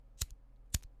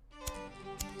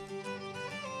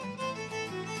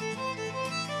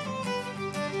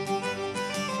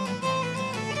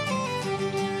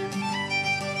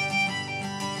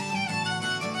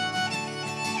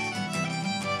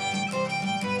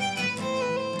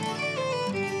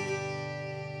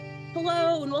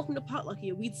and welcome to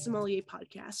Potlucky, a Weed Sommelier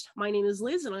podcast. My name is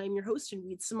Liz, and I am your host in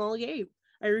Weed Sommelier.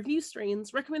 I review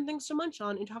strains, recommend things to munch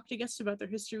on, and talk to guests about their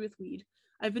history with weed.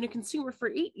 I've been a consumer for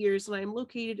 8 years, and I am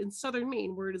located in southern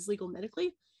Maine, where it is legal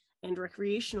medically and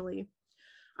recreationally.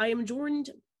 I am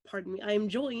joined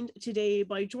today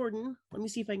by Jordan. Let me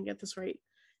see if I can get this right.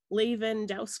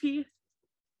 Lewandowski.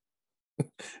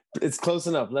 It's close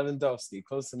enough. Lewandowski.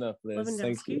 Close enough, Liz.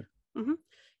 Thank you. Mm-hmm.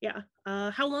 Yeah.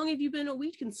 How long have you been a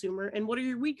weed consumer, and what are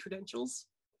your weed credentials?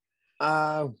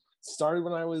 Started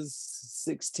when I was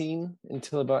 16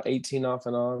 until about 18 off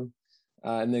and on,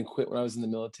 and then quit when I was in the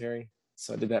military.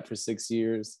 So I did that for 6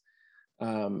 years.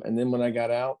 And then when I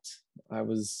got out, I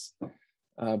was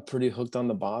pretty hooked on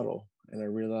the bottle. And I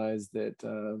realized that,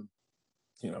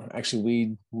 actually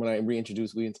weed, when I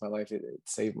reintroduced weed into my life, it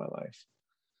saved my life.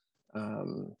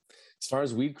 As far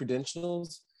as weed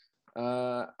credentials,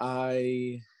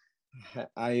 I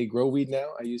grow weed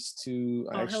now. I used to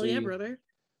hell yeah, brother.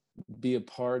 Be a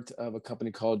part of a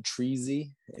company called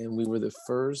Treasy, and we were the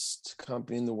first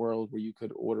company in the world where you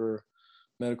could order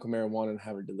medical marijuana and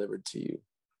have it delivered to you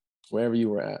wherever you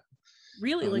were at.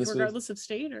 Really? Regardless of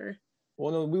state, or?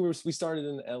 Well, no, we started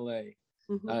in LA,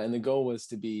 and the goal was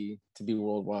to be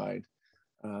worldwide.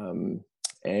 And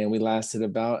we lasted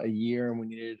about a year, and we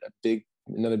needed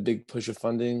another big push of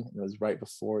funding. It was right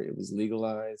before it was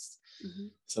legalized.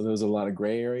 So there was a lot of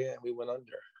gray area, and we went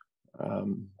under.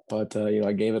 But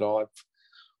I gave it all. I've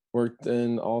worked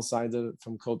in all sides of it,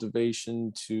 from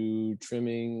cultivation to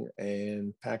trimming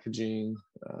and packaging.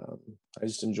 I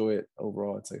just enjoy it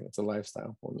overall. It's a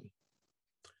lifestyle for me.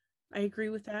 I agree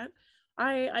with that.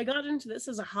 I got into this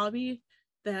as a hobby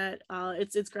that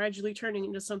it's gradually turning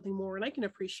into something more, and I can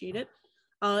appreciate it.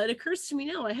 It occurs to me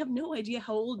now, I have no idea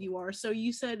how old you are. So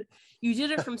you said you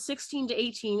did it from 16 to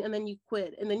 18, and then you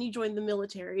quit, and then you joined the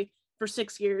military for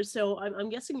 6 years. So I'm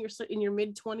guessing you're in your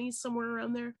mid-20s, somewhere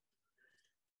around there.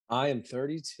 I am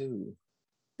 32.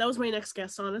 That was my next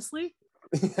guess, honestly.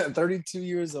 32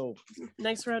 years old.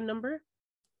 Nice round number.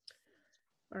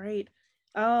 All right.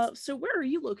 So where are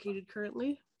you located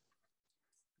currently?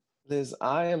 Liz,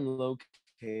 I am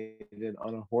located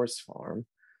on a horse farm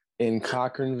in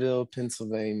Cochranville,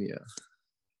 Pennsylvania.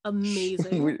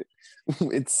 Amazing. We're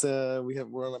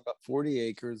on about 40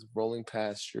 acres of rolling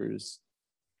pastures,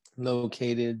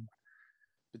 located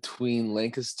between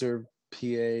Lancaster, PA,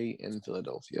 and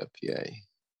Philadelphia, PA.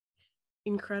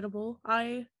 Incredible.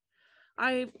 I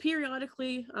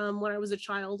periodically, when I was a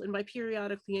child, and by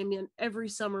periodically I mean every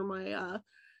summer, my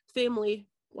family,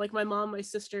 like my mom, my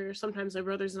sister, sometimes my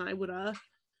brothers and I would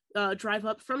drive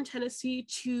up from Tennessee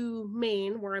to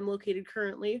Maine, where I'm located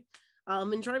currently.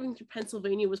 And driving through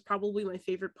Pennsylvania was probably my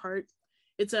favorite part.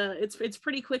 It's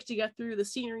pretty quick to get through. The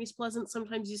scenery's pleasant.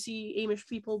 Sometimes you see Amish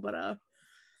people, but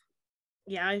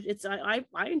yeah,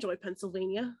 I enjoy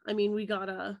Pennsylvania. I mean, we got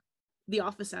The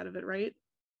Office out of it, right?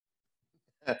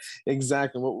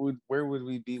 Exactly. Where would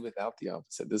we be without The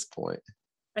Office at this point?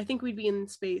 I think we'd be in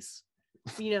space.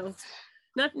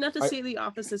 Not to say The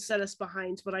Office has set us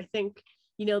behind, but I think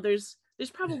there's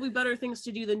probably better things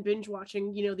to do than binge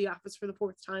watching The Office for the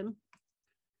 4th time.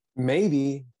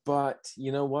 Maybe, but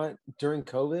you know what? During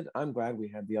COVID, I'm glad we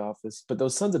had The Office, but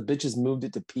those sons of bitches moved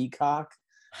it to Peacock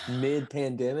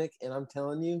mid-pandemic, and I'm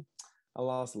telling you, I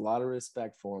lost a lot of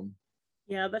respect for them.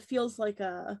 Yeah, that feels like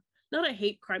not a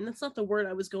hate crime. That's not the word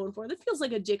I was going for. That feels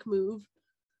like a dick move.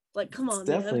 Like, come on, it's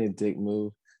definitely man. A dick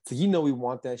move. So we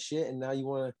want that shit, and now you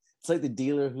want to. It's like the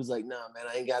dealer who's like, "Nah, man,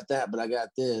 I ain't got that, but I got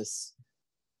this."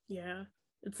 Yeah,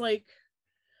 it's like,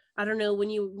 I don't know, when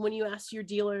you ask your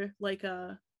dealer, like,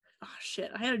 oh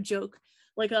shit, I had a joke.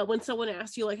 Like, when someone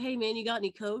asks you, like, "Hey, man, you got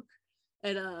any Coke?"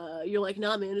 And you're like,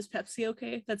 "Nah, man, is Pepsi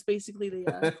okay?" That's basically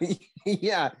the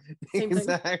yeah,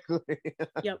 exactly.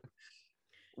 Yep.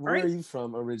 Where are you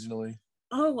from originally?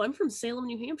 Oh, I'm from Salem,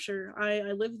 New Hampshire.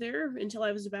 I lived there until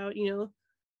I was about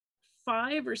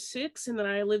 5 or 6, and then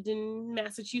I lived in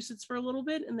Massachusetts for a little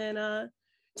bit, and then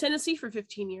Tennessee for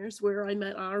 15 years, where I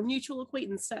met our mutual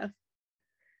acquaintance Seth.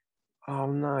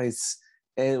 Oh, nice.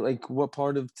 And like, what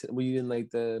part of were you in,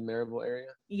 like the Maryville area?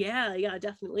 Yeah,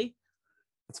 definitely.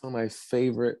 It's one of my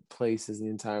favorite places in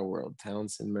the entire world.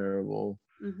 Townsend, Maryville,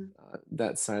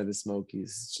 that side of the Smokies.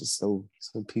 It's just so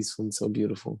peaceful and so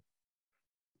beautiful.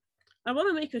 I want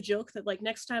to make a joke that, like,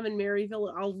 next time in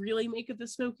Maryville, I'll really make it the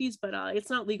Smokies, but it's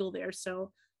not legal there,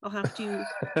 so I'll have to.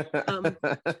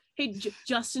 Hey,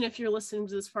 Justin, if you're listening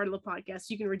to this part of the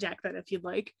podcast, you can redact that if you'd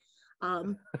like,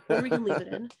 or we can leave it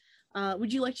in.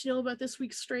 Would you like to know about this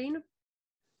week's strain?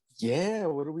 Yeah,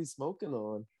 what are we smoking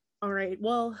on? All right,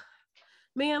 well,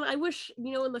 man, I wish,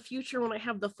 in the future when I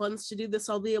have the funds to do this,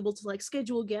 I'll be able to, like,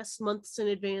 schedule guests months in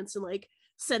advance and, like,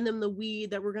 send them the weed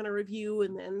that we're going to review,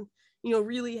 and then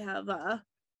really have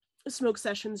smoke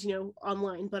sessions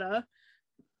online. But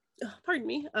pardon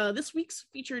me, this week's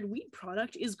featured weed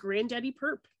product is Grandaddy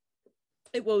Purp.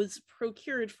 It was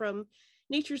procured from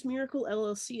Nature's Miracle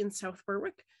LLC in South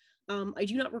Berwick. I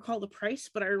do not recall the price,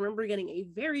 but I remember getting a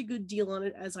very good deal on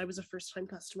it as I was a first-time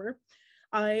customer.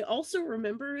 I also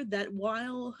remember that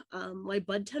while my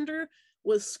bud tender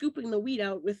was scooping the weed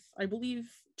out with, I believe,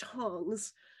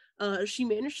 tongs, she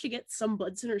managed to get some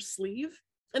buds in her sleeve,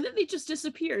 and then they just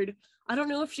disappeared. I don't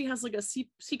know if she has like a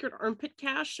secret armpit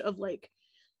cache of like,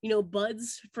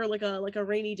 buds for like a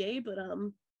rainy day, but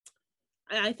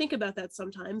I think about that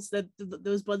sometimes, that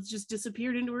those buds just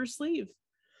disappeared into her sleeve.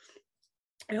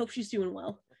 I hope she's doing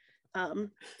well.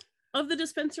 Of the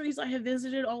dispensaries I have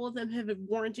visited, all of them have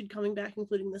warranted coming back,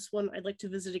 including this one. I'd like to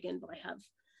visit again, but I have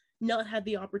not had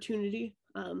the opportunity.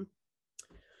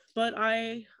 But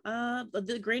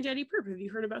the Grandaddy Purp, have you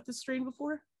heard about this strain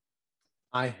before?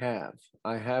 I have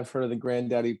heard of the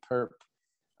Grandaddy Purp.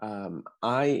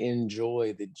 I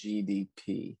enjoy the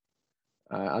GDP.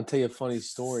 I'll tell you a funny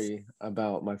story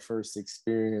about my first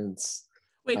experience.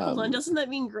 Wait, hold on. Doesn't that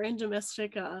mean Grand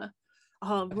Domestic? I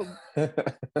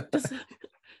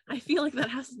feel like that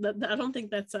has that. I don't think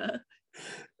that's a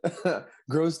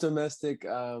gross domestic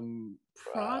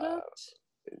product.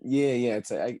 Yeah,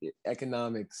 it's an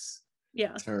economics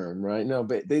term, right? No,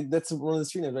 but that's one of the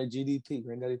street names, right? GDP,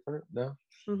 Grandaddy Purp. No,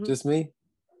 just me.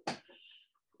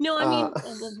 No, I mean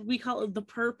we call it the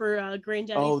Purp or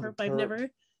Grandaddy Purp. I've never.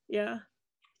 Yeah.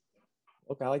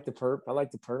 Okay, I like the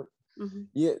Purp.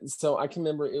 Yeah, so I can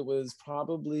remember it was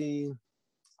probably,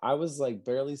 I was like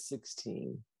barely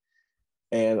 16,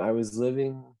 and I was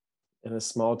living in a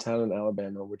small town in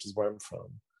Alabama, which is where I'm from,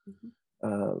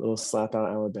 little slap out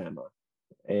Alabama.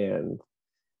 And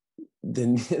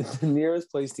the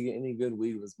nearest place to get any good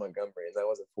weed was Montgomery, and that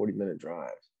was a 40-minute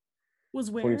drive.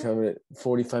 Was where?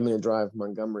 45-minute drive,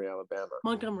 Montgomery, Alabama.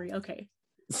 Montgomery, okay.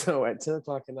 So at 10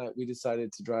 o'clock at night, we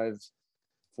decided to drive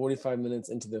 45 minutes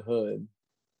into the hood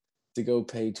to go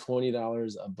pay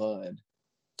 $20 a bud.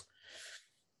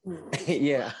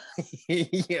 Yeah.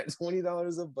 Yeah,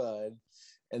 $20 a bud,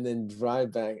 and then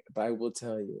drive back. But I will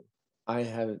tell you, I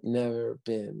have never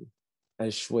been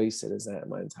as wasted as that in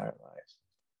my entire life.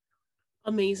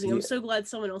 Amazing. Yeah. I'm so glad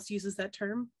someone else uses that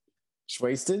term.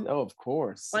 Shwasted? Oh, of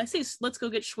course. Well, I say let's go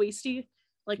get shwasty.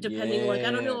 Like, depending, like,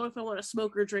 I don't know if I want to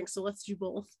smoke or drink, so let's do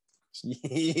both.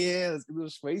 Yeah, let's get a little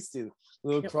shwasted. A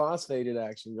little crossfaded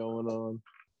action going on.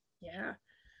 Yeah.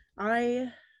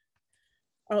 I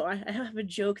have a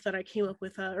joke that I came up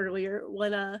with earlier.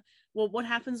 When what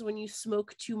happens when you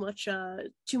smoke too much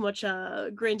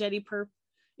Grandaddy Purp,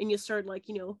 and you start, like,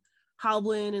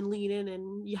 hobbling and leaning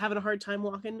and you having a hard time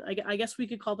walking? I guess we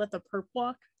could call that the Purp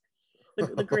walk,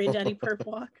 the Grandaddy Purp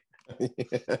walk.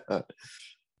 Yeah.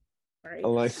 All right. I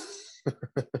like.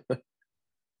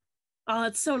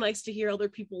 It's so nice to hear other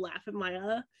people laugh at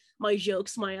my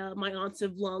jokes. My aunts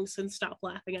have long since stopped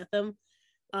laughing at them.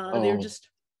 They're just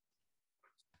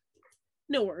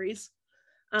no worries.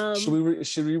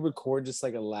 Should we record just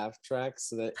like a laugh track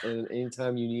so that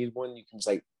anytime you need one, you can just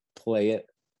like play it?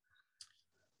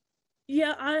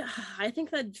 Yeah, I think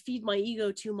that'd feed my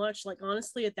ego too much. Like,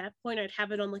 honestly, at that point, I'd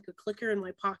have it on like a clicker in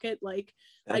my pocket. Like,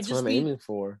 that's what I'm aiming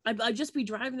for. I'd just be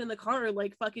driving in the car,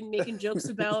 like fucking making jokes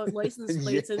about license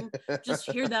plates, and just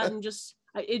hear that, and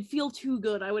it'd feel too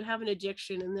good. I would have an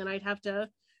addiction, and then I'd have to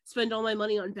spend all my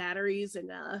money on batteries, and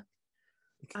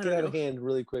it could get out of hand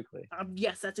really quickly.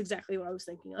 Yes, that's exactly what I was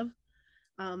thinking of.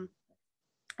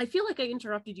 I feel like I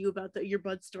interrupted you about your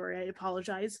bud story. I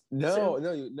apologize. No,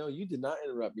 you did not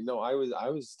interrupt me. No, I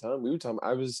was telling, we were talking,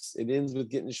 it ends with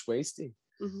getting shwasty.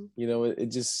 It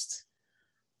just,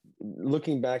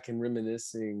 looking back and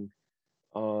reminiscing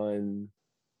on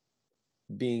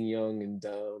being young and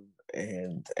dumb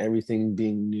and everything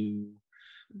being new,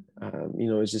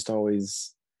 it just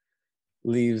always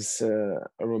leaves a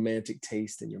romantic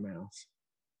taste in your mouth.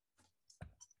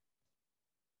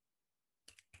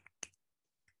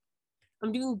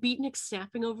 I'm doing beatnik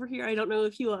snapping over here. I don't know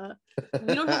if you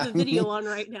we don't have the video on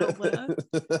right now, but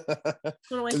it's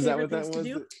one of my favorite things to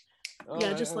do. Yeah,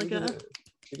 right, just like you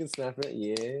can snap it.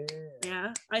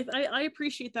 Yeah. I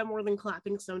appreciate that more than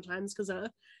clapping sometimes, because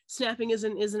snapping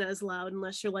isn't as loud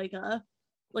unless you're like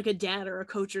a dad or a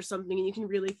coach or something, and you can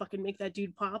really fucking make that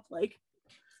dude pop. Like,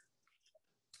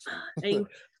 I mean,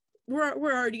 we're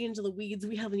already into the weeds.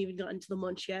 We haven't even gotten to the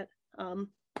munch yet.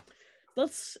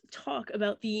 Let's talk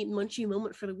about the munchie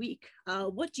moment for the week.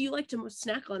 What do you like to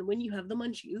snack on when you have the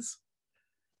munchies?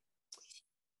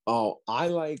 Oh, I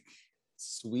like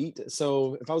sweet.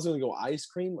 So if I was gonna go ice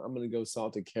cream, I'm gonna go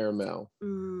salted caramel.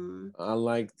 I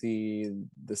like the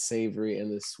savory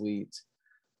and the sweet.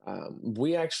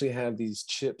 We actually have these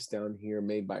chips down here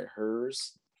made by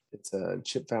hers. It's a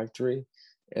chip factory,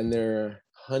 and they're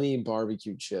honey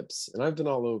barbecue chips. And I've been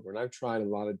all over, and I've tried a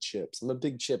lot of chips. I'm a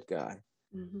big chip guy.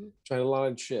 Tried a lot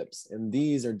of chips, and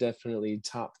these are definitely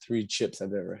top three chips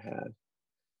I've ever had.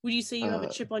 Would you say you have a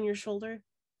chip on your shoulder?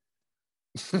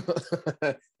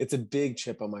 It's a big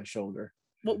chip on my shoulder.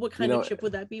 What kind of chip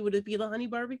would that be? Would it be the honey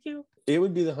barbecue? It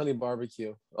would be the honey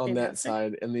barbecue on that Fantastic.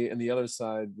 side, and the other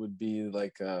side would be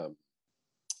like a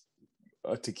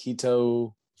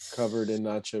taquito covered in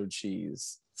nacho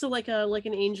cheese. So like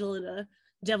an angel and a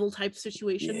devil type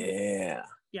situation. Yeah,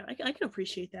 yeah, I can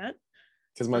appreciate that.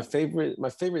 Because my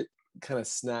favorite kind of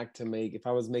snack to make if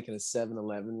I was making a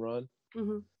 7-Eleven run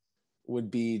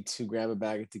would be to grab a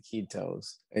bag of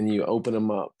taquitos and you open them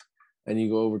up and you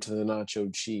go over to the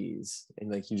nacho cheese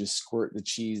and like you just squirt the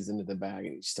cheese into the bag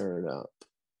and you stir it up.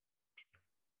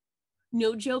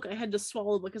 No joke, I had to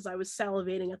swallow because I was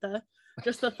salivating at the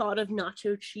thought of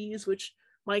nacho cheese, which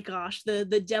my gosh,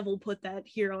 the devil put that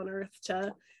here on earth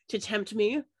to tempt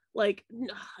me. Like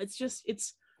it's just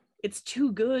it's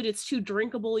too good, it's too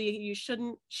drinkable. You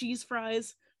shouldn't. Cheese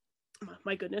fries,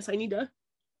 my goodness, I need to.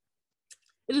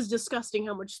 It is disgusting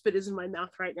how much spit is in my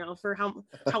mouth right now for how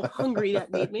hungry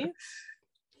that made me.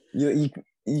 You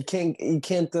can't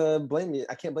blame me.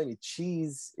 I can't blame you.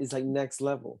 Cheese is like next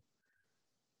level.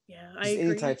 Yeah, I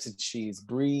agree. Any types of cheese,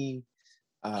 brie,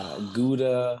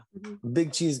 Gouda.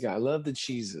 Big cheese guy. I love the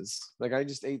cheeses. Like I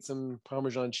just ate some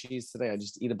Parmesan cheese today. I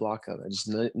just eat a block of it. I just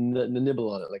nibble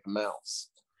on it like a mouse.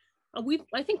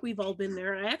 I think we've all been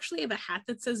there. I actually have a hat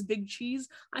that says Big Cheese.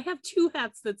 I have two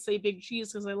hats that say Big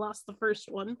Cheese because I lost the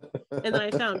first one and then I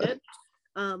found it.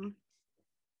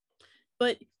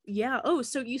 But yeah. Oh,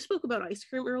 so you spoke about ice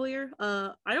cream earlier.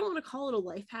 I don't want to call it a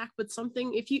life hack, but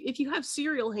something if you have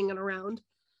cereal hanging around,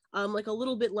 like a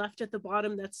little bit left at the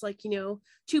bottom that's like,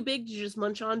 too big to just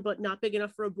munch on, but not big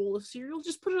enough for a bowl of cereal,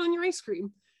 just put it on your ice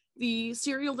cream. The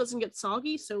cereal doesn't get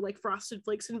soggy, so like Frosted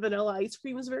Flakes and vanilla ice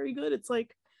cream is very good.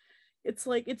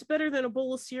 It's better than a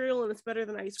bowl of cereal and it's better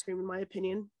than ice cream in my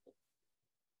opinion.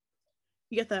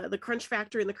 You get the crunch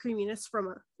factor and the creaminess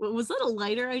from was that a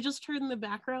lighter I just heard in the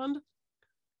background?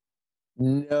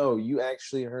 No, you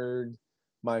actually heard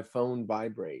my phone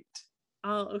vibrate.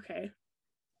 Oh, okay.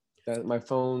 That my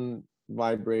phone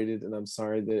vibrated and I'm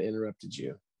sorry that it interrupted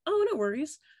you. Oh, no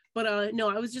worries. But no,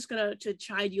 I was just gonna to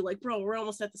chide you like, bro, we're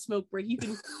almost at the smoke break. You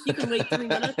can wait 3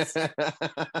 minutes.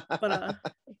 But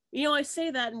I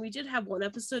say that, and we did have one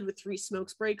episode with 3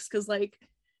 smokes breaks because like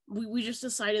we just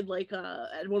decided like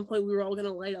at one point we were all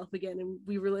gonna light up again, and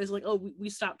we realized like, oh, we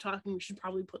stopped talking. We should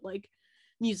probably put like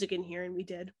music in here, and we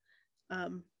did.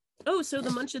 So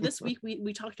the munch of this week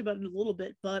we talked about it a little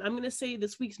bit, but I'm gonna say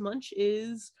this week's munch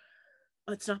is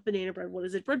it's not banana bread. What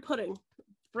is it? Bread pudding.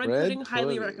 Bread pudding,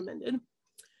 highly recommended.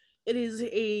 It is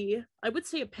I would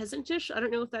say a peasant dish. I don't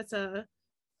know if that's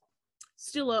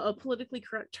still a politically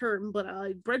correct term, but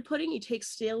bread pudding. You take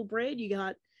stale bread. You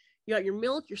got your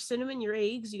milk, your cinnamon, your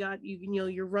eggs. You got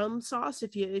your rum sauce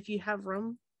if you have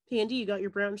rum handy. You got your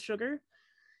brown sugar.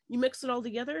 You mix it all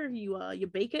together. You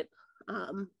bake it,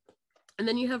 and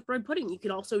then you have bread pudding. You could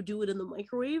also do it in the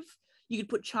microwave. You could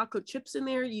put chocolate chips in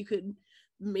there. You could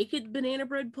make it banana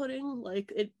bread pudding.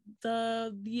 Like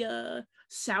the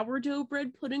sourdough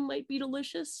bread pudding might be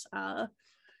delicious.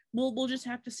 We'll just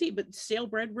have to see. But stale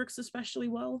bread works especially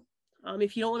well.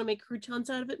 If you don't want to make croutons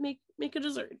out of it, make a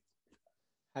dessert.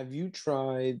 Have you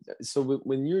tried? So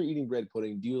when you're eating bread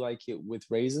pudding, do you like it with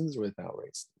raisins or without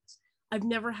raisins? I've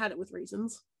never had it with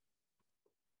raisins.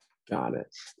 Got it.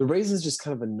 The raisins just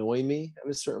kind of annoy me at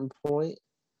a certain point.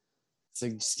 It's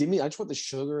like, just give me. I just want the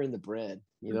sugar and the bread.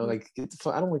 Like get the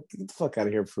fuck out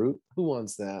of here, fruit. Who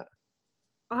wants that?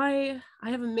 I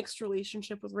have a mixed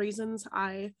relationship with raisins.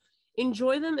 I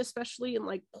enjoy them, especially in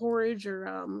like porridge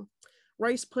or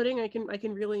rice pudding. I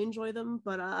can really enjoy them,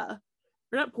 but or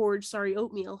not porridge, sorry,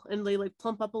 oatmeal, and they like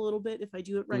plump up a little bit if I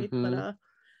do it right. But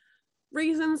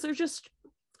raisins,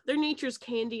 they're nature's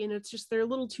candy, and they're a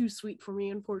little too sweet for me,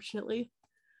 unfortunately.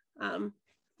 They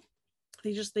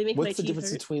make my teeth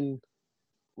hurt.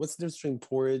 What's the difference between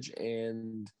porridge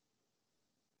and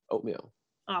oatmeal?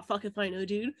 Oh, fuck if I know,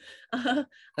 dude. I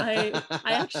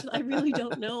really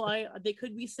don't know. They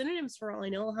could be synonyms for all I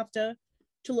know. I'll have to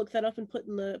look that up and put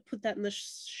that in the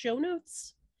show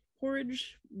notes.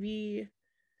 Porridge v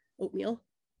oatmeal.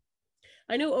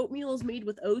 I know oatmeal is made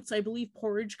with oats. I believe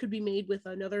porridge could be made with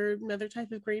another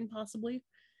type of grain, possibly.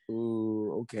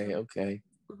 Ooh, okay.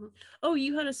 Mhm. Oh,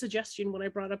 you had a suggestion when I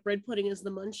brought up bread pudding as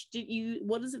the munch. Did you?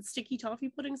 What is it? Sticky toffee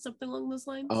pudding? Something along those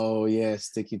lines? Oh yeah,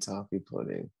 sticky toffee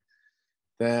pudding.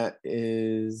 That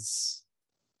is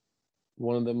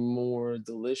one of the more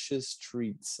delicious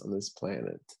treats on this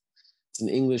planet. It's an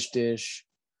English dish,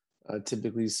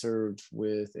 typically served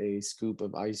with a scoop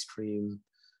of ice cream,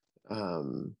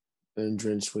 and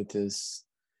drenched with this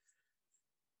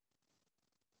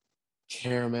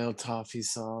caramel toffee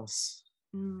sauce.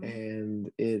 Mm. And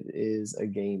it is a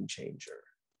game changer.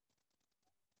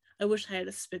 I wish I had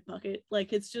a spit bucket.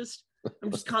 Like it's just,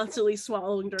 I'm just constantly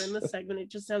swallowing during this segment. It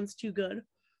just sounds too good.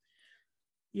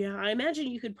 Yeah, I imagine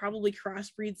you could probably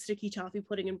crossbreed sticky toffee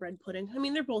pudding and bread pudding. I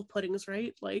mean, they're both puddings,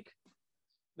 right? Like,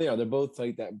 They are. They're both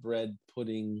like that bread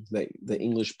pudding, like the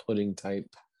English pudding type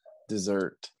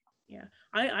dessert. yeah.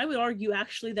 I would argue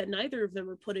actually that neither of them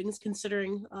are puddings,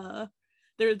 considering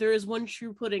there is one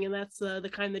true pudding, and that's the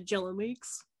kind that Jello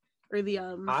makes, or the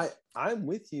I'm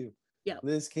with you, yeah.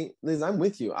 Liz. I'm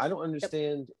with you. I don't Yep.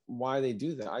 understand why they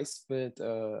do that. I spent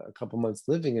a couple months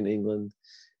living in England,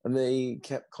 and they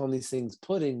kept calling these things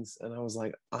puddings, and I was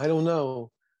like, I don't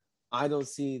know. I don't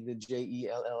see the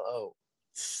JELLO.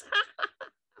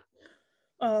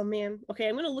 Oh man. Okay,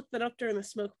 I'm gonna look that up during the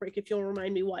smoke break if you'll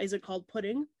remind me why is it called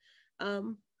pudding.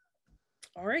 Um,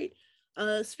 all right.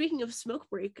 Speaking of smoke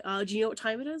break, do you know what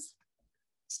time it is?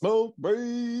 Smoke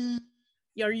break.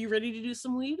 Yeah, are you ready to do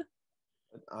some weed?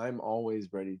 I'm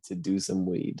always ready to do some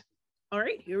weed. All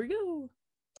right, here we go.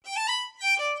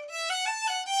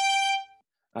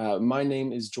 My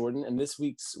name is Jordan, and this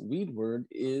week's weed word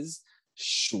is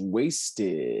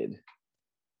shwasted.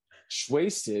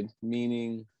 Shwasted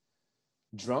meaning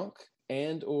drunk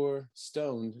and or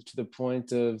stoned to the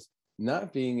point of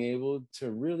not being able to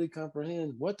really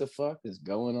comprehend what the fuck is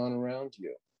going on around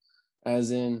you.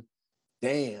 As in,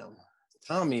 damn,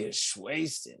 Tommy is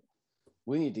wasted.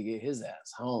 We need to get his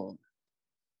ass home.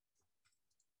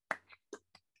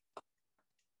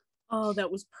 Oh,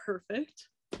 that was perfect.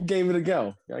 Gave it a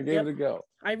go. I gave Yep. it a go.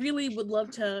 I really would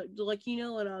love to, like,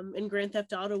 in Grand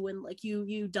Theft Auto when like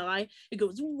you die, it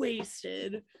goes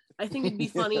wasted. I think it'd be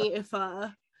Yeah. funny if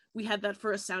we had that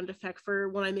for a sound effect for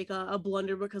when I make a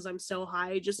blunder because I'm so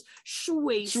high, just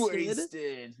wasted.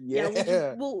 Wasted. Yeah,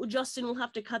 Yeah. Justin will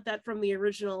have to cut that from the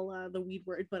original the weed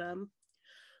word, but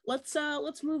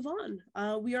let's move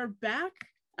on. We are back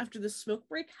after the smoke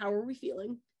break. How are we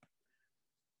feeling?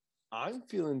 I'm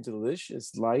feeling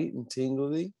delicious, light and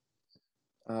tingly.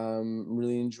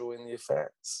 Really enjoying the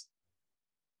effects.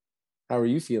 How are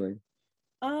you feeling?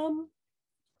 Um,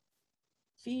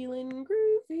 feeling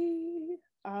groovy.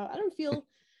 I don't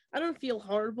feel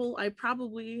horrible. I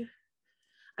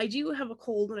do have a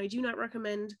cold, and I do not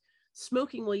recommend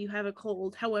smoking while you have a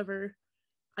cold. However,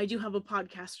 I do have a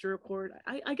podcast to record.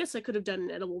 I guess I could have done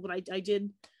an edible, but I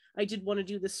did want to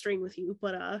do this strain with you.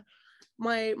 But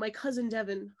my cousin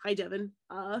Devin, hi Devin,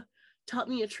 taught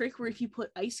me a trick where if you put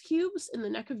ice cubes in the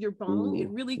neck of your bong, it Ooh,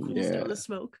 really cools down yeah. the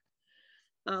smoke.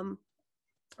 Um,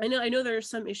 I know there are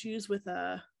some issues with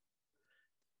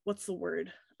what's the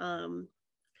word?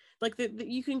 Like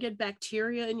you can get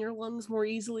bacteria in your lungs more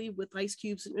easily with ice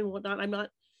cubes and whatnot. I'm not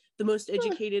the most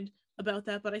educated about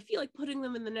that, but I feel like putting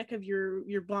them in the neck of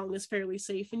your bong is fairly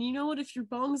safe. And you know what? If your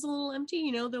bong's a little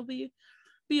empty, there'll be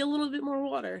a little bit more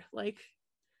water. Like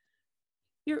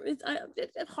it's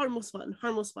harmless fun.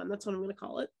 Harmless fun. That's what I'm gonna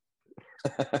call it.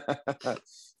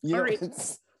 You All know, right.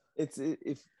 it's if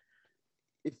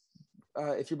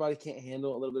if your body can't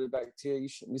handle a little bit of bacteria, you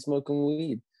shouldn't be smoking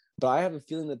weed. But I have a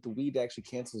feeling that the weed actually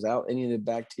cancels out any of the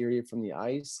bacteria from the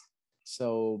ice.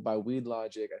 So by weed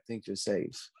logic, I think you're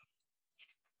safe.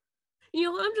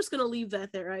 I'm just gonna leave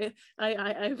that there. I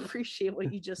appreciate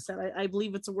what you just said. I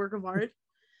believe it's a work of art.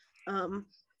 Um,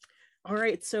 all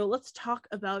right, so let's talk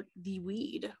about the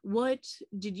weed. What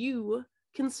did you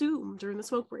consume during the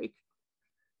smoke break?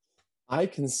 I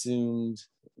consumed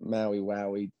Maui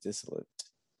Wowie distillate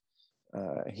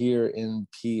here in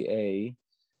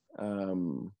PA.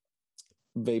 Um,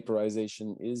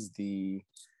 Vaporization is the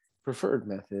preferred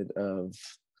method of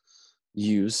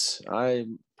use. I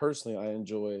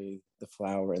enjoy the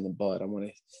flower and the bud. I want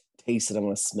to taste it. I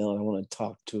want to smell it. I want to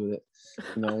talk to it.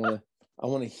 I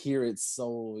want to hear its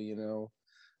soul.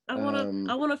 I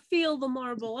wanna feel the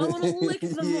marble. I wanna lick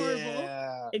the marble.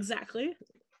 Yeah. Exactly.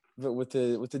 But with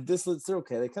the distillates, they're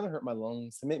okay. They kind of hurt my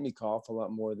lungs. They make me cough a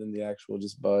lot more than the actual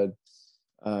just bud.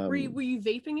 Were you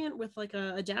vaping it with like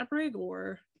a dab rig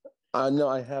or No,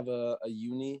 I have a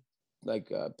uni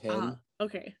like a pen.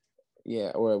 okay.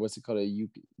 Yeah, or what's it called? A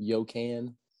Yocan.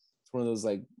 It's one of those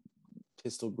like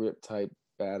pistol grip type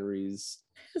batteries.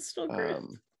 Pistol grip.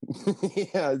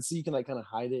 Yeah, so you can like kind of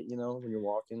hide it, when you're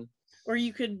walking. Or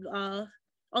you could,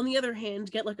 on the other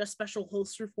hand, get like a special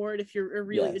holster for it if you're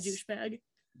really a Yes, douchebag.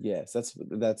 yes,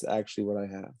 that's actually what I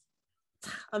have.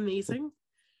 Amazing.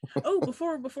 Oh,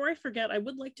 before I forget, I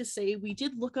would like to say we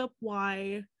did look up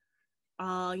why.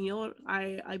 You know what?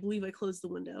 I believe I closed the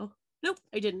window. Nope,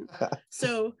 I didn't.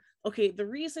 So, okay, the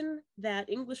reason that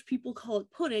English people call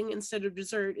it pudding instead of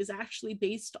dessert is actually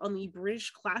based on the British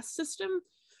class system.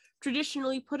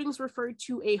 Traditionally, puddings referred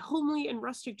to a homely and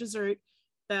rustic dessert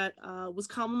that was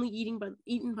commonly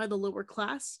eaten by the lower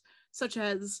class, such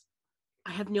as,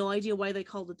 I have no idea why they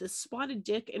called it this, spotted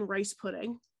dick and rice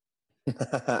pudding.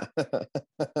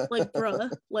 Like,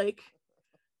 bruh, like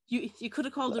you could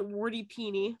have called it warty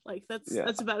peony. Like Yeah,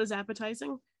 that's about as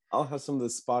appetizing. I'll have some of the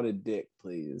spotted dick,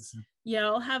 please. Yeah,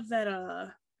 I'll have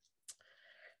that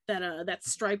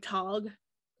striped hog.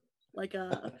 Like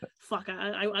fuck,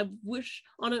 I wish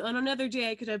on another day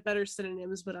I could have better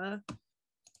synonyms, but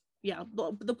yeah,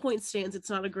 the point stands. It's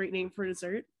not a great name for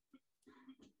dessert.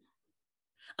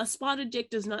 A spotted dick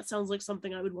does not sound like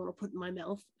something I would want to put in my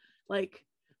mouth. Like,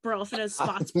 bro, if it has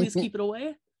spots, please keep it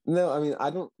away. No, I mean,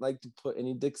 I don't like to put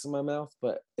any dicks in my mouth,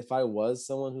 but if I was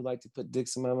someone who liked to put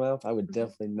dicks in my mouth, I would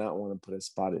definitely not want to put a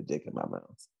spotted dick in my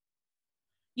mouth.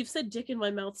 You've said dick in my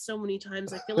mouth so many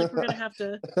times. I feel like we're gonna have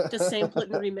to sample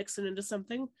it and remix it into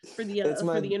something It's for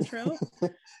my the intro.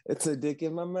 it's a dick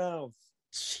in my mouth.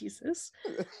 Jesus.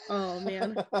 Oh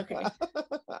man. Okay.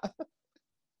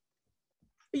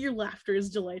 Your laughter is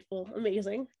delightful.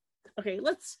 Amazing.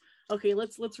 Let's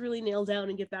really nail down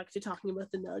and get back to talking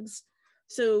about the nugs.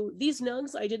 So these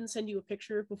nugs, I didn't send you a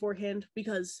picture beforehand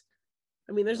because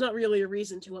I mean there's not really a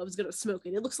reason to. I was gonna smoke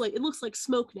it. It looks like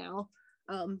smoke now.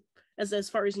 As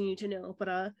far as you need to know.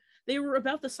 But they were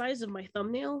about the size of my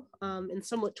thumbnail, and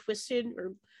somewhat twisted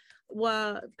or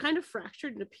kind of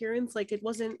fractured in appearance. Like it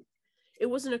wasn't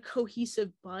a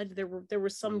cohesive bud. There were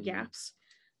some gaps.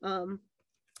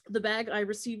 The bag I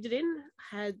received it in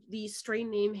had the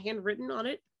strain name handwritten on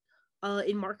it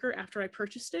in marker after I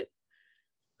purchased it.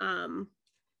 Um,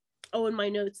 oh, in my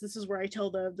notes, this is where I tell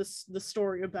the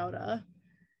story about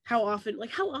how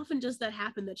often does that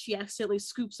happen that she accidentally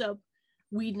scoops up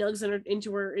weed nugs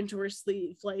into her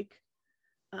sleeve? Like,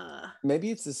 Maybe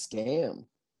it's a scam.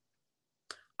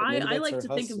 Maybe I that's like her to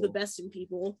think of the hustle. best in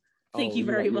people. Thank Oh, you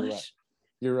you're very right. You're right. much.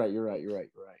 You're right. You're right. You're right.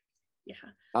 You're right. Yeah,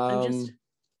 I'm just. Um,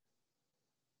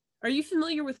 Are you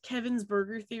familiar with Kevin's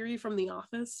burger theory from The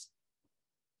Office?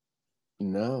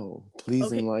 no, please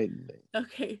Okay, enlighten me.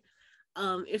 okay.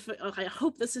 If I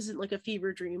hope this isn't like a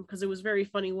fever dream because it was very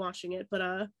funny watching it,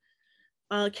 but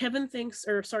Kevin thinks,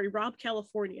 or sorry, Rob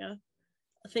California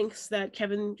thinks that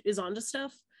Kevin is onto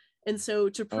stuff. And so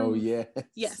to Oh prove, yes,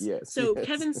 yes. yes, So yes.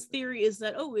 Kevin's theory is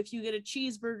that, oh, if you get a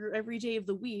cheeseburger every day of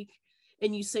the week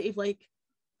and you save like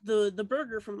the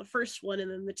burger from the first one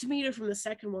and then the tomato from the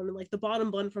second one and like the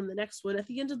bottom bun from the next one, at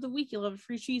the end of the week you'll have a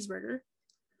free cheeseburger,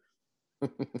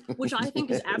 which I think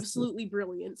is Yes, absolutely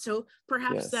brilliant. So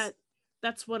perhaps yes.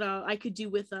 that's what I could do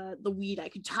with the weed. I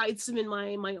could hide some in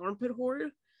my armpit hoard,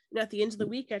 and at the end of the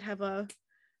week I'd have a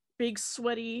big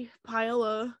sweaty pile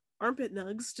of armpit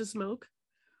nugs to smoke.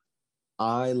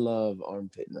 I love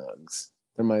armpit nugs.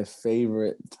 They're my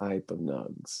favorite type of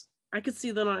nugs. I could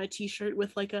see that on a t-shirt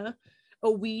with like a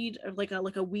weed or like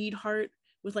a weed heart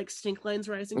with like stink lines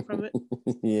rising from it.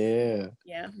 Yeah.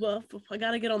 Yeah, well, I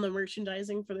gotta get on the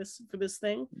merchandising for this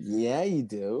thing. Yeah, you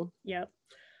do. Yeah.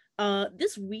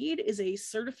 This weed is a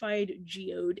certified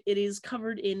geode. It is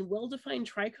covered in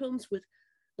well-defined trichomes with,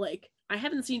 like, I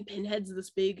haven't seen pinheads this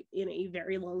big in a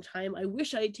very long time. I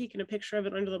wish I had taken a picture of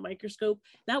it under the microscope.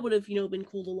 That would have, been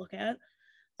cool to look at.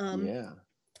 Um, Yeah.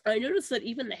 I noticed that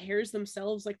even the hairs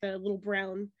themselves, like the little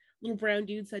brown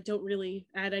dudes that don't really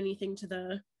add anything to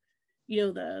the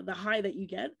high that you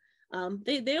get,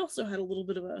 they also had a little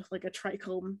bit of a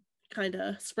trichome kind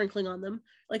of sprinkling on them,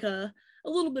 like a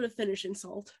little bit of finishing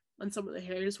salt on some of the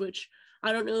hairs, which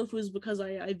I don't know if it was because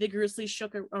I vigorously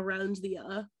shook around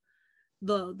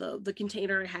the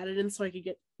container I had it in so I could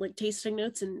get like tasting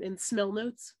notes and smell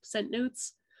notes, scent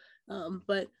notes.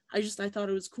 But I thought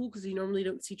it was cool because you normally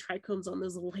don't see trichomes on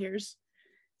those little hairs.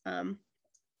 Um,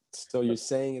 So you're but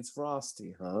saying it's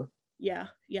frosty, huh? yeah,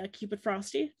 keep it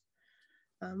frosty.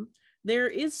 Um, there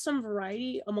is some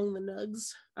variety among the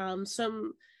nugs.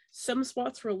 Some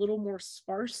spots were a little more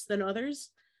sparse than others.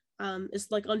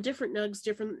 It's like on different nugs,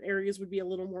 different areas would be a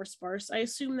little more sparse. I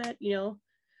assume that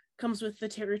comes with the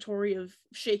territory of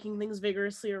shaking things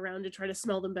vigorously around to try to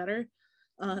smell them better.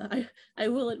 I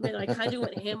will admit I kind of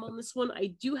went ham on this one. I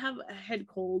do have a head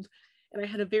cold, and I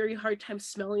had a very hard time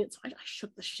smelling it, so I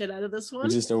shook the shit out of this You're one.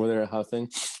 just over there huffing.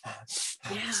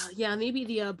 Yeah, maybe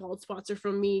the bald spots are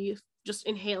from me just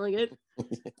inhaling it,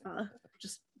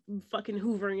 just fucking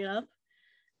hoovering it up,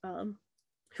 um,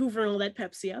 hoovering all that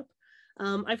Pepsi up.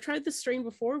 I've tried this strain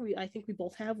before. I think we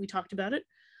both have. We talked about it.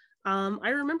 I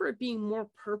remember it being more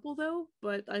purple though,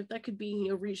 but that could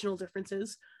be regional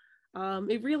differences.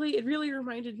 It really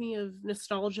reminded me of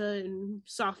nostalgia in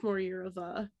sophomore year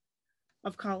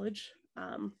of college.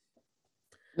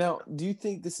 Now, do you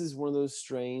think this is one of those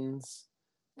strains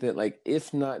that, like,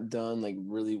 if not done like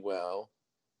really well,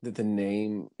 that the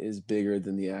name is bigger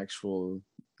than the actual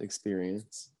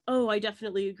experience? Oh, I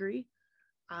definitely agree.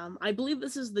 I believe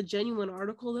this is the genuine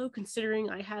article though, considering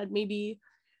I had maybe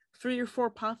 3 or 4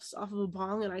 puffs off of a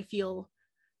bong, and I feel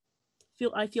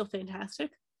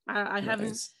fantastic. I haven't.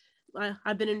 Nice.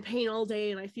 I've been in pain all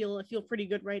day, and I feel pretty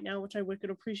good right now, which I would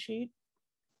appreciate.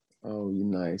 Oh, you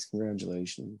nice.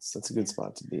 Congratulations. That's a good Yeah,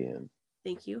 spot to be in.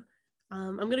 thank you.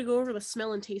 I'm gonna go over the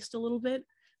smell and taste a little bit.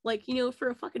 Like, for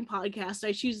a fucking podcast,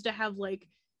 I choose to have like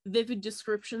vivid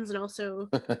descriptions, and also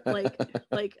like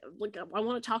like I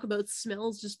want to talk about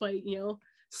smells just by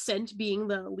scent being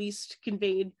the least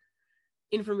conveyed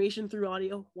information through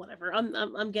audio. Whatever.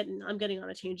 I'm getting on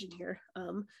a tangent here.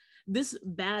 This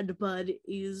bad bud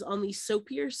is on the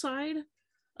soapier side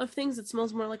of things. It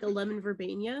smells more like a lemon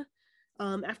verbena.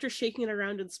 After shaking it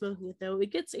around and smoking it, though, it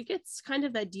gets kind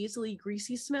of that diesely,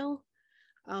 greasy smell,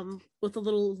 with a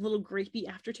little grapey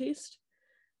aftertaste.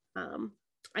 Um,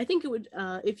 I think it would,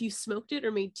 if you smoked it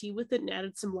or made tea with it and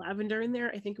added some lavender in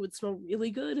there, I think it would smell really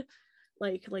good,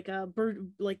 like a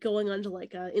bird, like going onto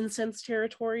like incense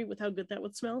territory with how good that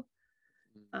would smell.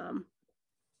 Um,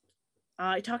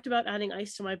 I talked about adding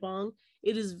ice to my bong.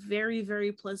 It is very,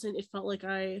 very pleasant. It felt like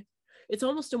it's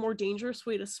almost a more dangerous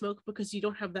way to smoke because you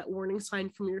don't have that warning sign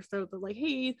from your throat that, like,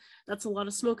 hey, that's a lot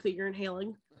of smoke that you're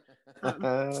inhaling.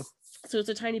 Um, so it's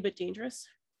a tiny bit dangerous.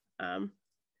 Um,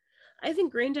 I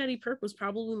think Granddaddy Purp was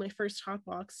probably my first hot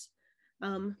box.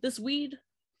 This weed,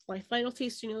 my final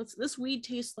tasting notes, this weed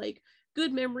tastes like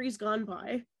good memories gone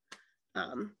by.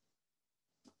 Um,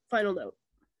 Final note.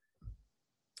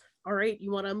 All right, you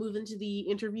want to move into the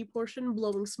interview portion,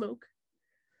 blowing smoke?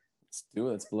 Let's do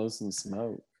it. Let's blow some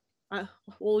smoke. Uh,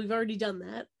 well, we've already done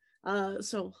that.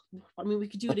 So, I mean, we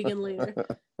could do it again later.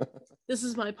 This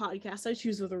is my podcast. I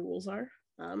choose what the rules are.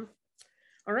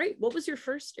 All right, what was your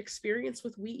first experience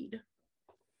with weed?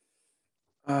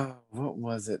 What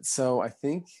was it? So I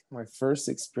think my first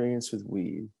experience with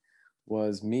weed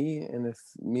was me and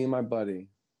my buddy.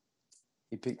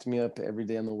 He picked me up every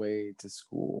day on the way to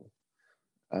school.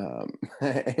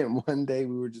 And one day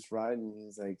we were just riding. And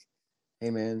he's like,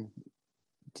 "Hey man,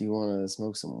 do you want to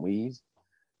smoke some weed?"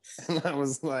 And I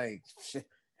was like,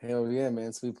 "Hell yeah,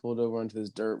 man!" So we pulled over onto this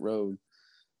dirt road.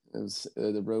 It was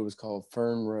the road was called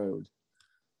Fern Road.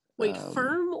 Wait,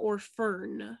 firm or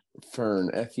fern? Fern,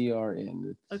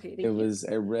 Fern. Okay, It thank you. was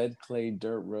a red clay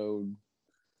dirt road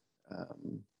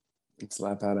in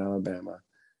Slap Out, Alabama.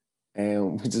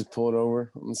 And we just pulled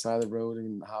over on the side of the road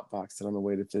and hotboxed it on the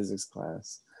way to physics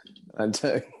class. I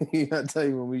tell you,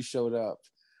 when we showed up,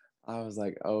 I was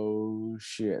like, "Oh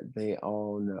shit!" They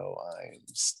all know I am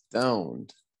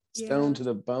stoned, Yeah. stoned to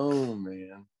the bone,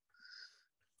 man.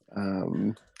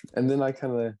 Um, and then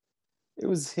it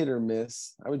was hit or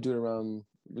miss. Would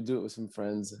do it with some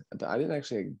friends, but I didn't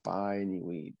actually buy any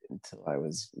weed until I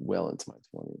was well into my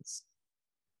 20s.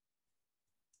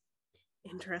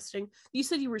 Interesting. You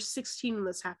said you were 16 when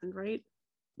this happened, right?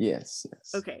 Yes,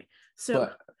 yes. Okay. So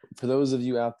But for those of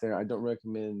you out there, I don't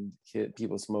recommend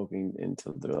people smoking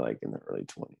until they're like in their early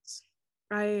 20s.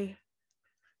 I,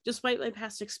 despite my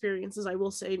past experiences, I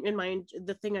will say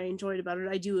the thing I enjoyed about it,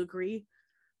 I do agree.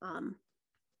 Um,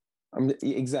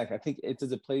 Exactly. I think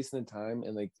there's a place and a time,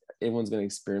 and like everyone's going to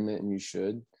experiment, and you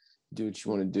should do what you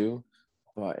want to do.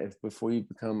 But if before you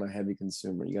become a heavy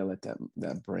consumer, you gotta let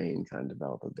that brain kind of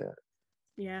develop a bit.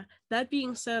 yeah. That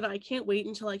being said, I can't wait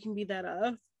until I can be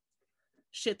that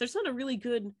shit. There's not a really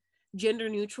good gender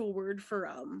neutral word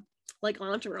for like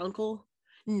aunt or uncle.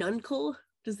 Nuncle.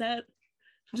 Does that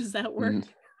work?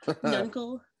 Mm.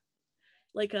 Nuncle.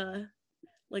 Like I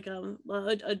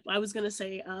was gonna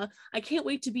say, I can't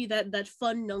wait to be that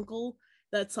fun nuncle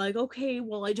that's like, okay,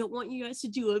 well, I don't want you guys to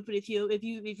do it, but if you're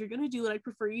gonna do it, I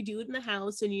prefer you do it in the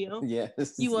house, and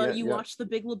Yes. you Yeah. watch The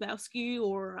Big Lebowski,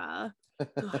 or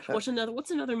God,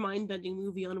 what's another mind bending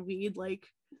movie on weed? Like,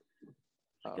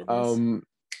 my goodness, um.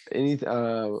 Any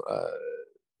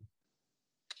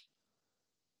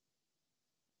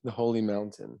The Holy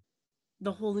Mountain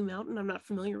The Holy Mountain. I'm not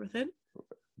familiar with it.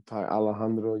 by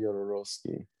Alejandro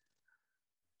Jodorowsky.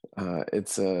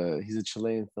 He's a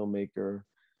Chilean filmmaker,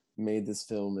 made this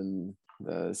film in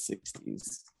the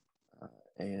 60s.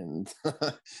 And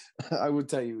I would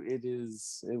tell you,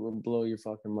 it will blow your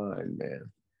fucking mind,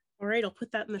 man. All right, I'll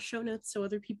put that in the show notes so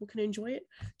other people can enjoy it.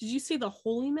 Did you say the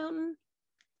Holy Mountain?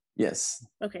 Yes.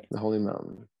 Okay. The Holy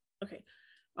Mountain. Okay.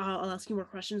 I'll ask you more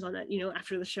questions on that,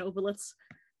 after the show, but let's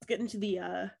get into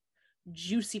the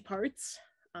juicy parts.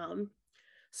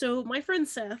 So my friend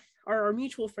Seth, our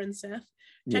mutual friend Seth,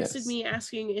 texted me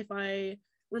asking if I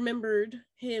remembered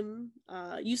him.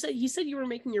 He said you were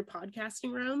making your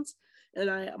podcasting rounds,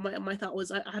 and my thought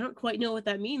was I don't quite know what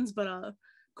that means, but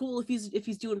cool if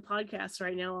he's doing podcasts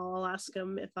right now. I'll ask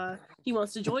him if he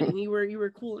wants to join. And you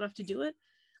were cool enough to do it.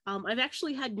 I've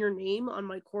actually had your name on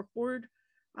my corkboard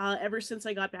ever since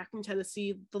I got back from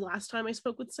Tennessee the last time I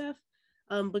spoke with Seth,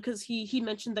 because he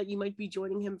mentioned that you might be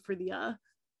joining him for the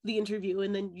interview,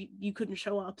 and then you couldn't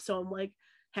show up. So I'm like,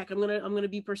 heck, I'm gonna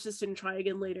be persistent and try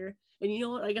again later. And you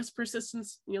know what? I guess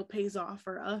persistence, pays off.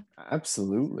 Or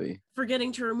absolutely,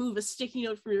 forgetting to remove a sticky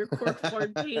note from your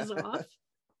corkboard pays off.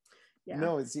 Yeah.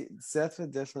 No, Seth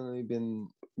had definitely been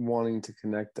wanting to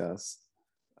connect us,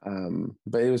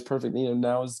 but it was perfect.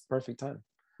 Now is the perfect time.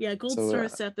 Yeah, gold star,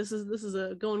 Seth. This is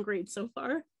a going great so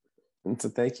far. And so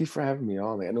thank you for having me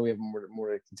on. I know we have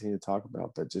more to continue to talk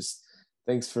about, but just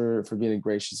thanks for being a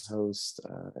gracious host,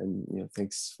 and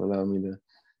thanks for allowing me to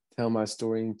tell my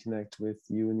story and connect with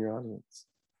you and your audience.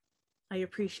 I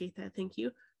appreciate that. Thank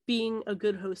you. Being a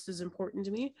good host is important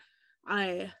to me.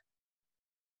 I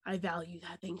value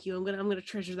that. Thank you. I'm gonna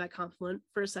treasure that compliment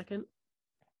for a second.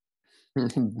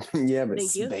 Yeah, but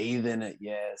bathe in it.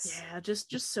 Yes. Yeah,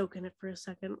 just soak in it for a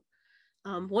second.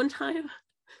 One time,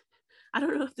 I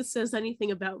don't know if this says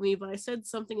anything about me, but I said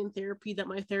something in therapy that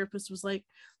my therapist was like,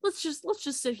 let's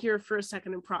just sit here for a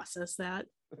second and process that.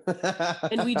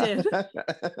 And we did.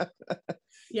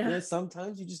 Yeah.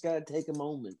 Sometimes you just gotta take a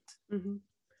moment. Mm-hmm.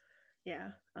 Yeah.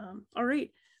 All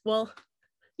right. Well,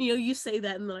 you say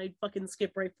that and then I fucking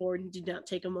skip right forward and did not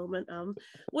take a moment.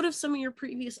 What have some of your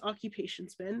previous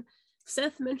occupations been?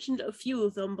 Seth mentioned a few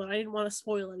of them, but I didn't want to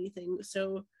spoil anything.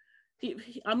 So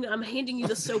I'm handing you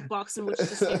the soapbox in which to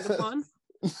stand upon.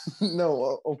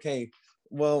 No, okay.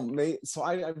 Well, so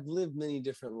I've lived many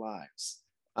different lives.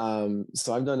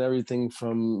 So I've done everything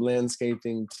from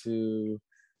landscaping to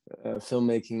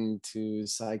filmmaking to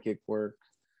psychic work,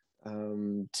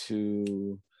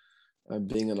 to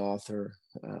being an author.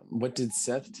 What did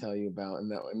Seth tell you about? And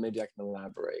that maybe I can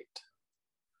elaborate.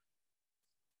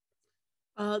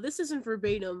 This isn't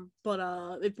verbatim, but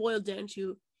it boiled down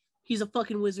to he's a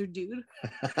fucking wizard, dude.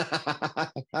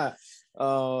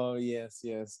 Oh, yes.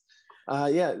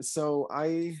 Yeah, so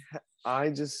I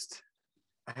just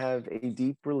have a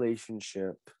deep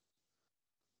relationship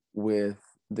with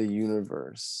the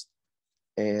universe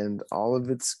and all of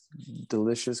its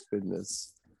delicious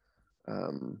goodness,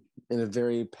 in a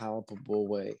very palpable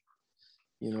way.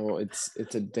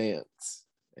 It's a dance.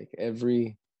 Like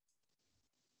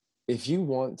if you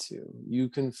want to, you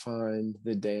can find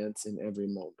the dance in every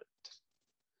moment.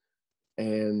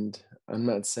 And I'm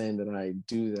not saying that I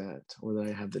do that or that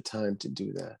I have the time to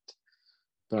do that,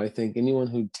 but I think anyone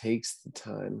who takes the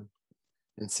time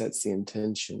and sets the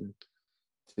intention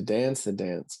to dance the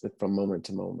dance, but from moment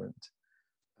to moment,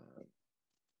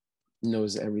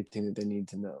 knows everything that they need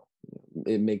to know.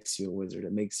 It makes you a wizard.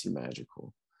 It makes you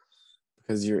magical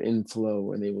because you're in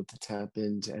flow and able to tap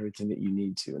into everything that you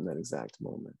need to in that exact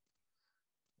moment.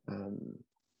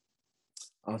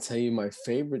 I'll tell you, my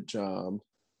favorite job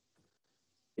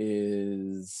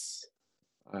is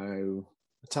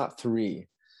top three.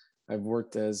 I've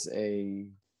worked as a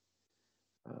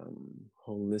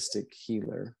holistic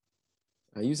healer.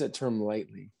 I use that term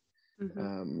lightly,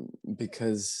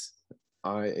 because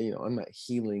I'm not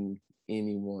healing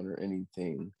anyone or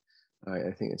anything.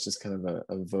 I think it's just kind of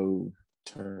a vogue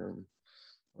term,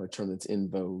 or a term that's in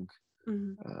vogue.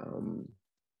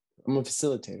 I'm a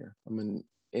facilitator. I'm an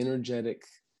energetic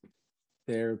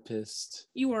therapist.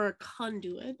 You are a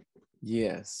conduit.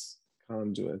 Yes,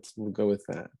 conduit. We'll go with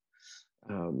that.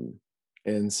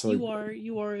 And so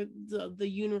you are the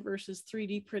universe's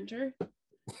 3D printer.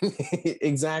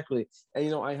 Exactly.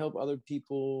 And I help other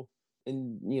people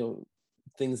in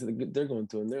things that they're going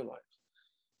through in their life.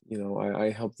 I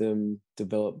help them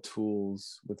develop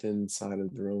tools within inside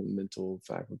of their own mental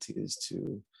faculties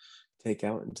to take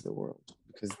out into the world,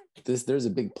 because there's a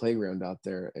big playground out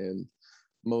there, and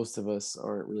most of us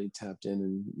aren't really tapped in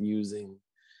and using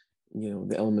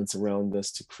the elements around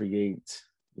us to create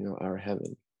our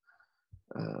heaven.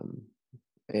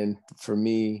 And for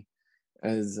me,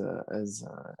 as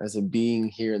a being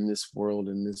here in this world,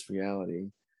 in this reality,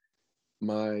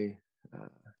 my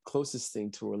closest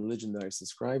thing to a religion that I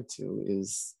subscribe to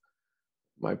is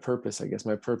my purpose. I guess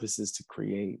my purpose is to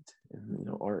create, and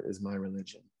art is my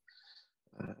religion.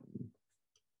 Um,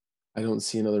 I don't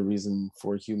see another reason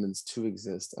for humans to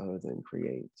exist other than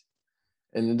create.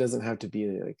 And it doesn't have to be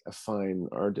like a fine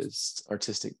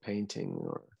artistic painting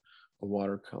or a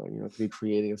watercolor. It could be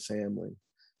creating a family,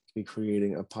 it could be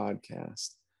creating a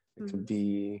podcast, it could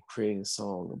be creating a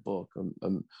song, a book,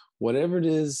 whatever it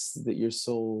is that your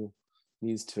soul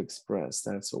needs to express.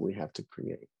 That's what we have to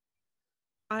create.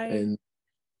 I And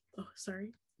oh,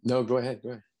 sorry. no, go ahead.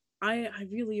 I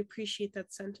really appreciate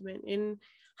that sentiment. In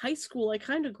high school, I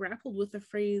kind of grappled with the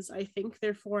phrase "I think,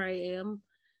 therefore I am."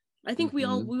 I think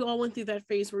Mm-hmm. we all went through that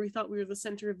phase where we thought we were the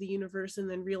center of the universe, and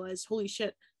then realized, holy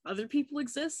shit, other people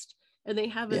exist, and they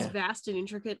have as Yeah. vast and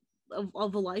intricate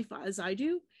of a life as I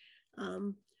do.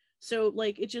 Um, so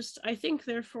like it just, I think,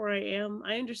 therefore I am.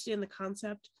 I understand the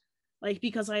concept, like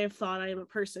because I have thought I am a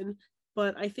person,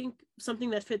 but I think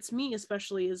something that fits me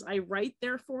especially is I write,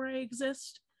 therefore I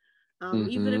exist.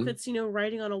 Even if Mm-hmm. it's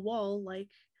writing on a wall, like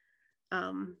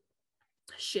um,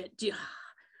 shit.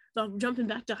 I'm jumping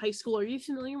back to high school. Are you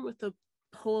familiar with the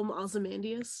poem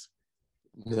Ozymandias?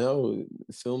 No,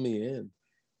 fill me in.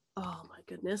 Oh my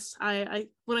goodness. I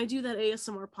when I do that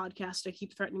ASMR podcast I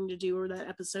keep threatening to do, or that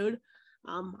episode,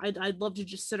 I'd love to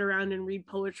just sit around and read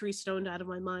poetry stoned out of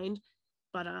my mind.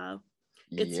 But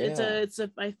Yeah. it's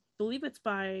a I believe it's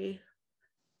by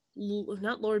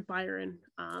not Lord Byron.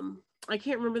 I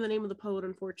can't remember the name of the poet,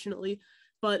 unfortunately,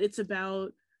 but it's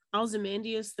about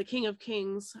Ozymandias, the King of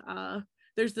Kings.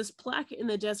 There's this plaque in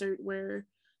the desert where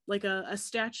like a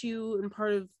statue and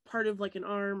part of like an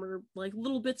arm, or like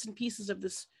little bits and pieces of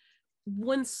this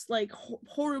once like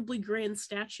horribly grand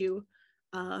statue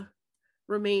uh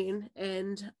remain.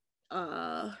 And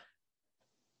uh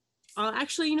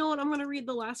actually, you know what, I'm gonna read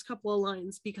the last couple of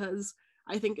lines because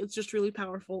I think it's just really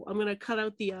powerful. I'm gonna cut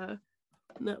out the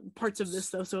parts of this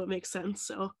though so it makes sense.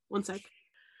 So one sec.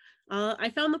 I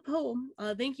found the poem.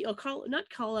 Thank you. Not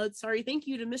call out. Sorry. Thank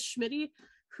you to Miss Schmitty,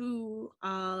 who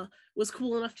was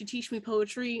cool enough to teach me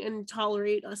poetry and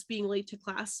tolerate us being late to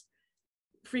class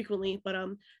frequently. But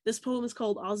this poem is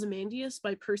called Ozymandias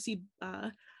by Percy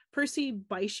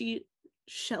Bysshe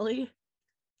Shelley.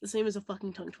 This name is a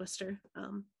fucking tongue twister.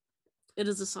 It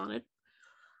is a sonnet.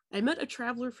 I met a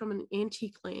traveler from an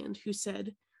antique land who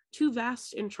said, "Two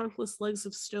vast and trunkless legs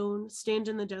of stone stand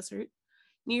in the desert.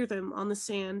 Near them, on the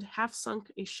sand, half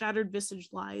sunk, a shattered visage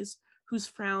lies, whose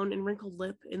frown and wrinkled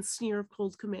lip and sneer of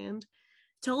cold command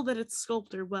tell that its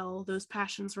sculptor well those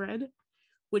passions read,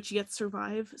 which yet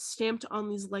survive, stamped on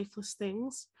these lifeless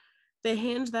things, the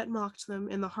hand that mocked them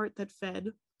and the heart that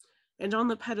fed. And on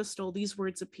the pedestal these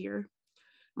words appear: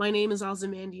 My name is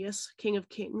Ozymandias, King of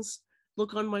Kings.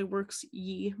 Look on my works,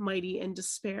 ye mighty, and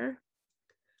despair.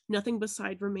 Nothing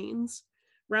beside remains.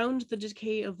 Round the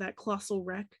decay of that colossal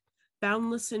wreck,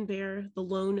 boundless and bare, the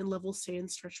lone and level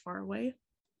sands stretch far away."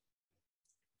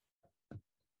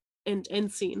 And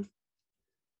end scene.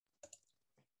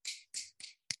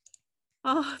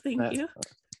 Oh, thank That's you.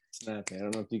 snappy. I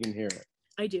don't know if you can hear it.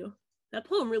 I do. That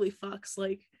poem really fucks.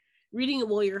 Like reading it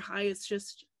while you're high, it's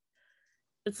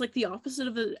like the opposite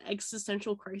of an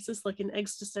existential crisis, like an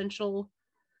existential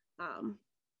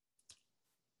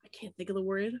I can't think of the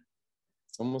word.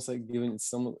 It's almost like giving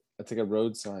someone, it's like a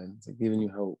road sign. It's like giving you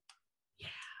hope. Yeah.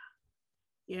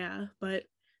 Yeah. But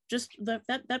just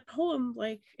that poem,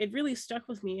 like it really stuck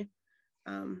with me.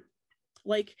 Um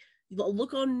like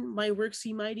look on my works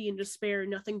ye mighty, in despair,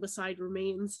 nothing beside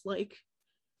remains. Like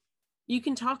you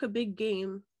can talk a big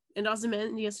game, and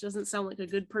Ozymandias doesn't sound like a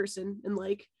good person, and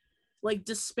like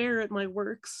despair at my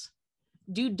works.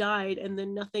 Dude died, and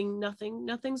then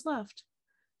nothing's left.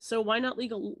 So why not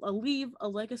leave a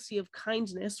legacy of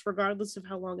kindness, regardless of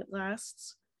how long it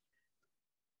lasts?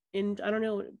 And I don't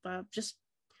know, just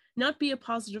not be a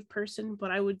positive person, but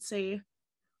I would say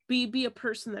be a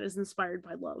person that is inspired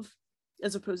by love,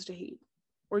 as opposed to hate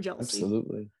or jealousy.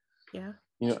 Absolutely. Yeah.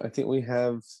 I think we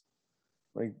have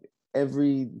like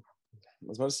every, I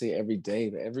was about to say every day,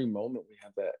 but every moment we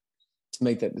have that to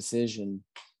make that decision.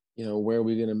 Where are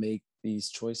we going to make these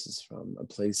choices from? A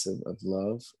place of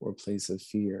love or a place of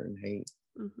fear and hate?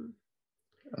 Mm-hmm.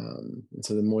 And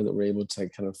so the more that we're able to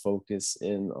kind of focus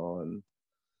in on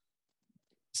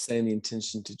setting the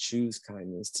intention to choose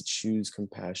kindness, to choose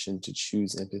compassion, to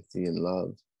choose empathy and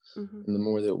love, Mm-hmm. and the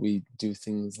more that we do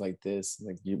things like this,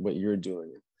 like what you're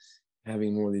doing,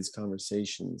 having more of these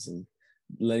conversations and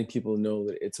letting people know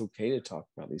that it's okay to talk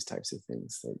about these types of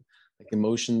things, that like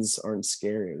emotions aren't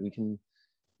scary. We can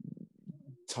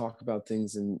talk about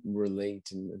things and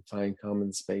relate and find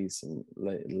common space and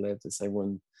lets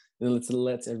everyone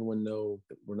know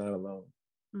that we're not alone.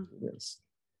 Mm-hmm. Yes.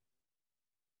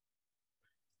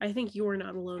 I think "You're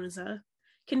Not Alone"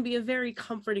 can be a very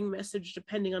comforting message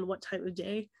depending on what time of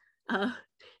day uh,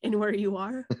 and where you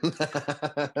are.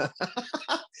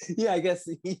 Yeah, I guess,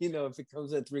 if it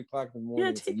comes at 3:00 in the morning,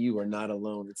 it's like, you are not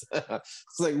alone. It's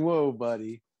like, whoa,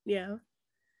 buddy. Yeah,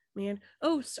 man.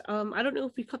 Oh, so, I don't know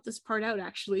if we cut this part out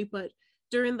actually, but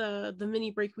during the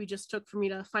mini break we just took for me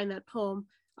to find that poem,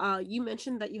 you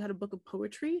mentioned that you had a book of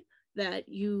poetry that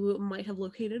you might have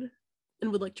located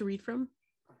and would like to read from.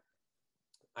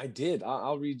 I did.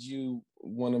 I'll read you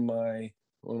one of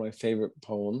my favorite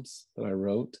poems that I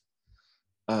wrote.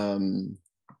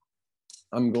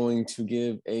 I'm going to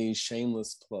give a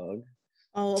shameless plug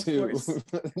Oh, of course.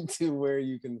 to where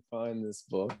you can find this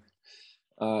book.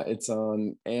 It's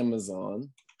on Amazon,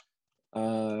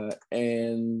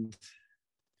 and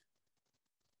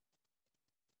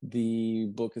the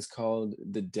book is called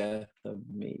 "The Death of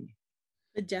Me."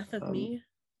 The Death of Me.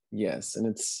 Yes, and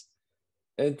it's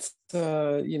it's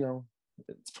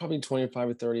probably 25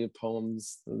 or 30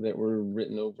 poems that were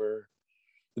written over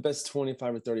the best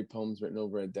 25 or 30 poems written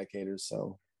over a decade or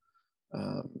so.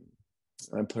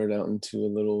 I put it out into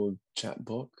a little chat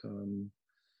book,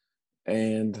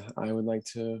 and I would like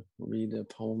to read a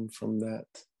poem from that.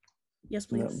 Yes,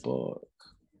 from please. that book.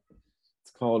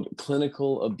 It's called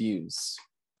 "Clinical Abuse."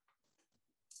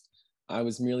 I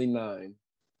was merely 9,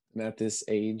 and at this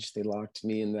age, they locked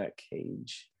me in that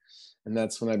cage. And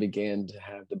that's when I began to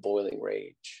have the boiling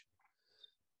rage.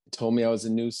 They told me I was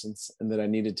a nuisance and that I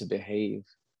needed to behave.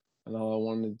 And all I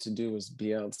wanted to do was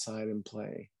be outside and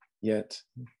play. Yet,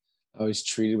 I was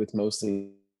treated with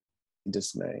mostly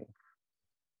dismay.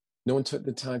 No one took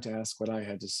the time to ask what I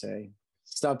had to say.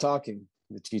 "Stop talking,"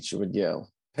 the teacher would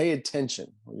yell. "Pay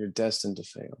attention, or you're destined to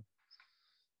fail."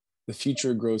 The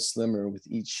future grows slimmer with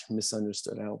each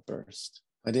misunderstood outburst.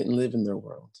 I didn't live in their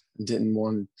world and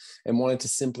wanted to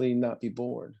simply not be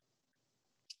bored.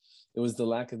 It was the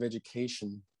lack of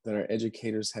education that our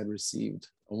educators had received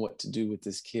on what to do with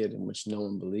this kid in which no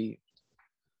one believed.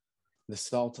 The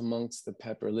salt amongst the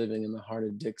pepper living in the heart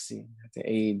of Dixie at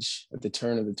the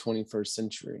turn of the 21st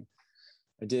century.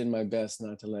 I did my best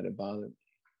not to let it bother me.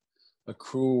 A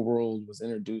cruel world was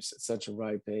introduced at such a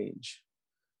ripe age.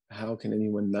 How can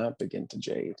anyone not begin to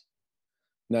jade?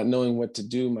 Not knowing what to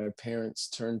do, my parents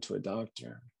turned to a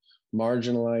doctor,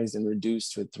 marginalized and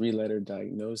reduced to a 3-letter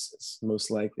diagnosis,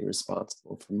 most likely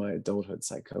responsible for my adulthood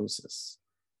psychosis.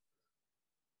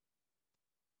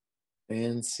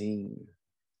 And scene.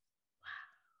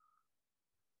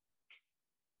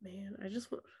 Man,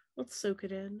 let's soak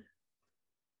it in.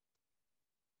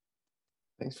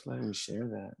 Thanks for letting me share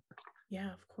that.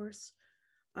 Yeah, of course.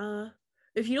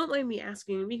 If you don't mind me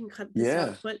asking, we can cut this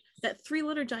out, but that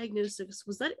 3-letter diagnosis,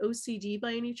 was that OCD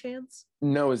by any chance?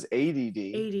 No, it's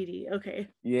ADD. ADD, okay.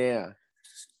 Yeah.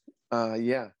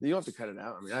 Yeah, you don't have to cut it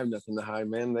out. I mean, I have nothing to hide,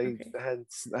 man.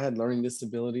 I had learning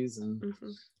disabilities and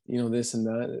this and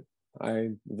that.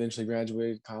 I eventually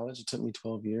graduated college. It took me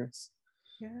 12 years.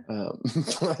 Yeah.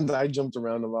 I jumped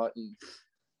around a lot, and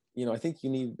I think we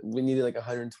needed like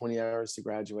 120 hours to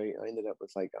graduate. I ended up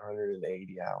with like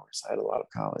 180 hours. I had a lot of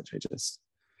college. I just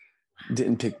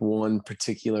didn't pick one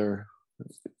particular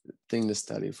thing to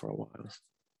study for a while.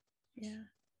 Yeah.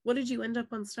 What did you end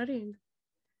up on studying?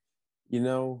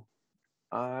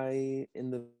 I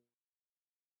in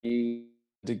the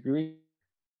degree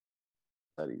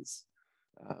studies,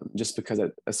 just because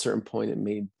at a certain point it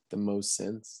made the most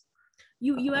sense.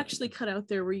 You actually cut out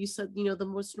there where you said the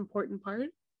most important part.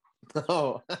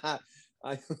 Oh,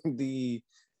 the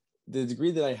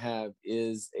degree that I have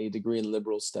is a degree in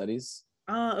liberal studies.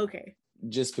 Okay.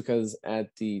 Just because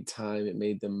at the time it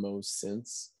made the most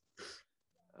sense.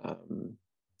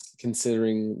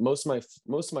 Considering most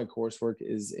of my coursework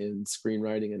is in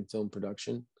screenwriting and film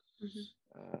production,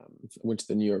 went to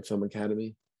the New York Film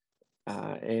Academy,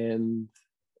 and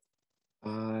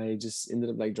I just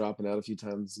ended up like dropping out a few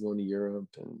times, going to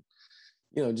Europe,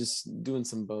 and just doing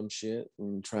some bum shit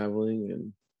and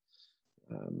traveling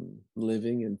and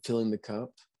living and filling the cup,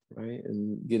 right,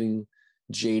 and getting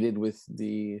jaded with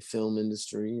the film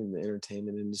industry and the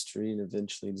entertainment industry, and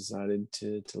eventually decided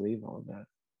to leave all of that.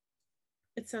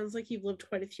 It sounds like you've lived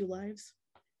quite a few lives.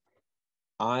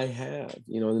 I have,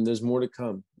 and there's more to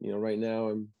come. Right now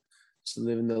I'm just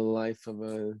living the life of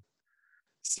a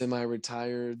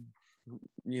semi-retired,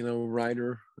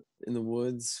 writer in the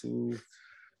woods who,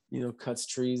 cuts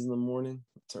trees in the morning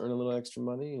to earn a little extra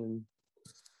money, and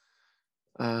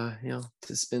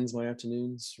spends my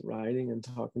afternoons writing and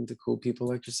talking to cool people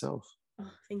like yourself.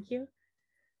 Oh, thank you.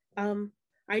 Um,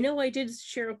 I know I did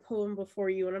share a poem before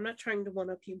you, and I'm not trying to one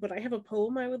up you, but I have a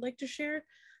poem I would like to share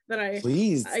that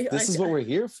Please, this is what I we're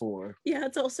here for. yeah,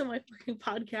 it's also my fucking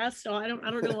podcast, so I don't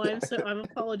know why I'm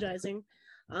apologizing.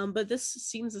 But this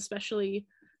seems especially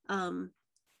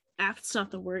apt's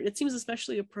not the word. It seems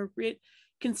especially appropriate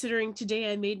considering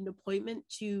today I made an appointment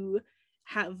to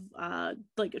have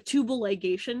like a tubal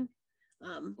ligation.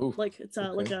 Ooh, Like it's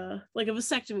okay. like a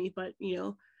vasectomy, but you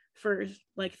know, for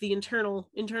like the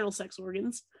internal sex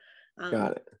organs. Got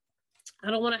Um, it. I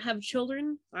don't want to have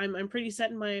children. I'm pretty set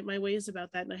in my ways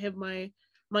about that, and I have my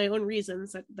own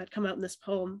reasons that come out in this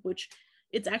poem, which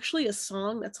it's actually a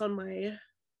song that's on my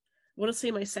I want to say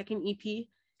my second EP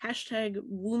hashtag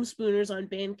Womb Spooners on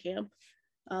Bandcamp,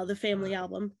 the family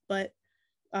album. But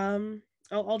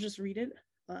I'll just read it.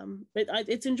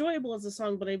 It's enjoyable as a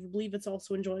song, but I believe it's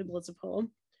also enjoyable as a poem.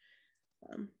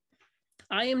 Um,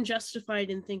 I am justified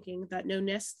in thinking that no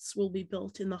nests will be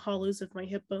built in the hollows of my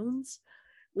hip bones.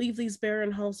 Leave these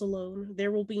barren halls alone.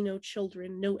 There will be no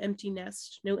children, no empty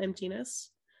nest, no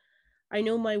emptiness. I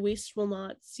know my waist will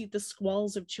not seat the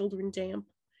squalls of children damp,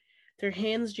 their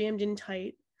hands jammed in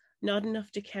tight, not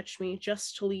enough to catch me,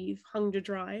 just to leave, hung to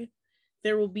dry.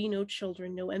 There will be no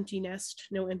children, no empty nest,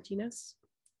 no emptiness.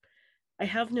 I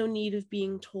have no need of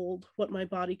being told what my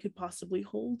body could possibly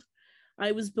hold.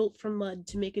 I was built from mud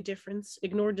to make a difference,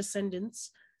 ignore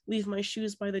descendants, leave my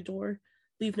shoes by the door,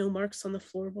 leave no marks on the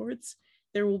floorboards.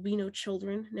 There will be no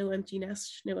children, no empty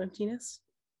nest, no emptiness.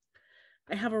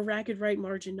 I have a ragged right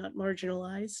margin not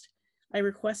marginalized. I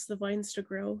request the vines to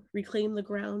grow, reclaim the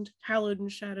ground, hallowed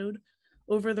and shadowed,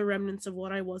 over the remnants of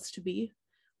what I was to be,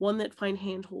 one that find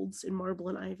handholds in marble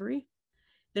and ivory.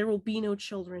 There will be no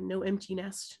children, no empty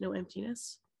nest, no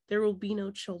emptiness. There will be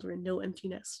no children, no empty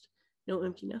nest, no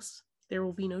emptiness. There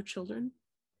will be no children.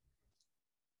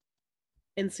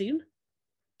 End scene.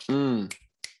 Mm.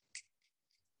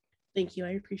 Thank you. I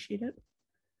appreciate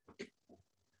it.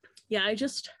 Yeah,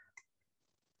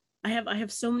 I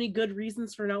have so many good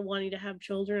reasons for not wanting to have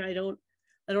children. I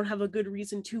don't have a good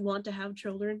reason to want to have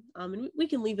children. And we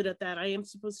can leave it at that. I am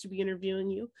supposed to be interviewing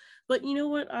you, but you know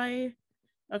what?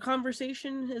 A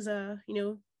conversation is a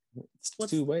It's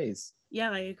what's two ways.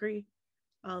 yeah, I agree.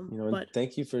 And But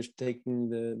thank you for taking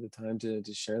the time to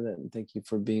share that. And thank you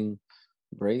for being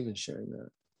brave and sharing that.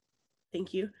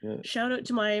 thank you. Yeah. Shout out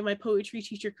to my poetry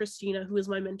teacher Christina, who was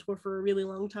my mentor for a really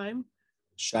long time.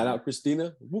 Shout out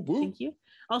Christina. Whoop, whoop. Thank you.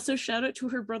 Also, shout out to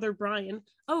her brother Brian.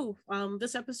 Oh,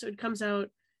 this episode comes out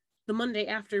the Monday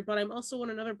after, but I'm also on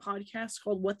another podcast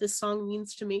called What This Song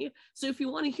Means to Me. So if you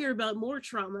want to hear about more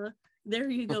trauma, there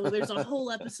you go. There's a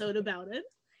whole episode about it.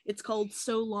 It's called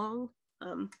So Long,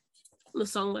 the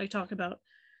song that I talk about.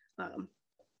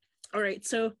 All right,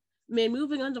 so man,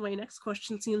 moving on to my next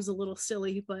question seems a little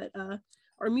silly, but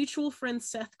our mutual friend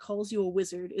Seth calls you a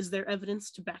wizard. Is there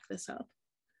evidence to back this up?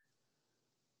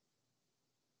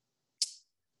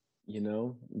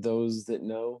 Those that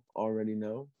know already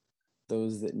know.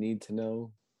 Those that need to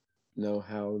know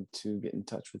how to get in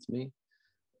touch with me.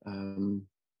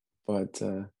 But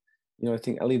I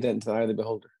think I leave that into the eye of the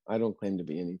beholder. I don't claim to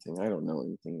be anything. I don't know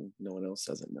anything no one else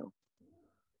doesn't know.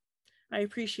 I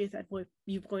appreciate that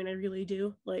viewpoint. I really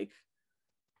do.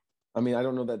 I mean, I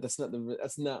don't know that's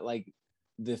not like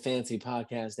the fancy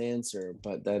podcast answer,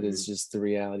 but that is just the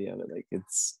reality of it. Like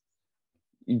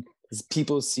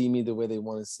people see me the way they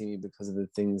want to see me because of the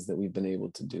things that we've been able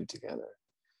to do together.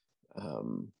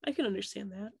 I can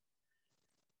understand that.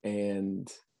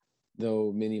 And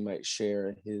though many might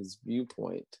share his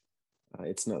viewpoint,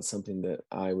 it's not something that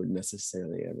I would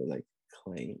necessarily ever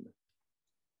claim.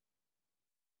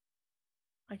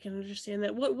 I can understand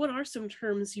that. What are some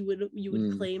terms you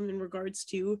would claim in regards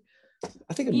to?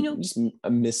 I think I'm just a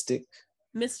mystic.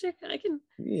 Mystic?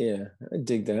 Yeah, I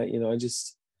dig that. I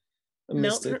just a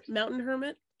mystic. Mountain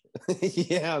hermit.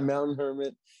 Yeah, mountain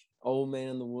hermit, old man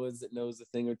in the woods that knows a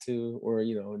thing or two, or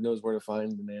knows where to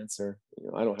find an answer.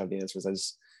 I don't have the answers. I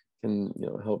just can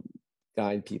help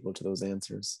guide people to those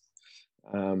answers.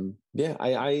 Yeah,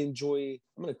 I enjoy.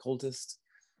 I'm an occultist.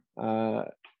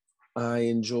 I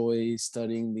enjoy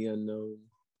studying the unknown.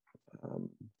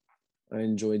 I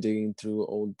enjoy digging through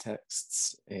old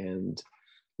texts and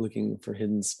looking for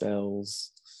hidden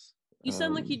spells. You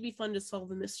sound like you'd be fun to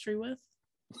solve a mystery with.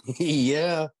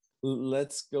 Yeah,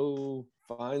 let's go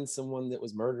find someone that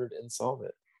was murdered and solve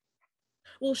it.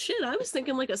 Well, shit, I was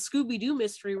thinking like a Scooby-Doo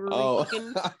mystery where we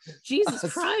fucking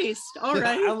Jesus Christ. All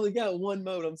right. I only got one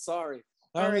mode. I'm sorry.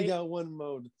 I only got one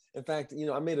mode. In fact,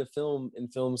 I made a film in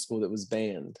film school that was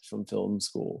banned from film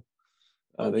school.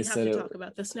 We have to talk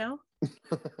about this now.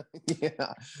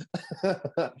 Yeah.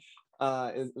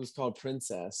 It was called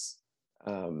Princess,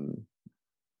 and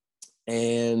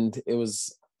it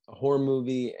was a horror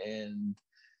movie. And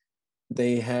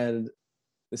the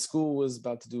school was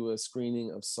about to do a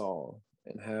screening of Saw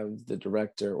and have the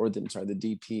director, or the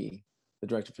DP, the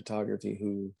director of photography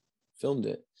who filmed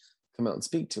it, come out and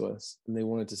speak to us. And they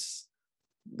wanted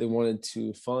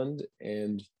to fund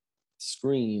and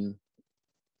screen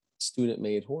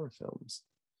student-made horror films.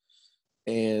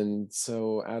 And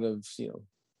so out of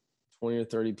 20 or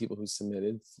 30 people who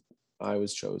submitted, I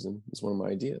was chosen as one of my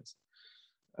ideas.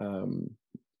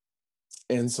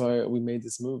 And so we made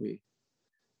this movie.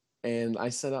 And I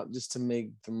set out just to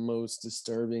make the most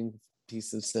disturbing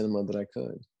piece of cinema that I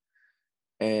could.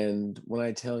 And when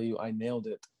I tell you I nailed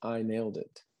it, I nailed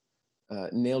it.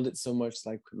 Nailed it so much that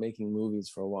I quit making movies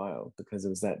for a while because it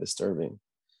was that disturbing.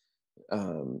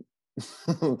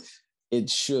 It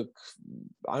shook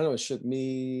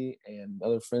me and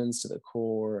other friends to the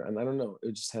core. And I don't know,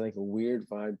 it just had like a weird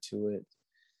vibe to it.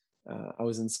 I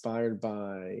was inspired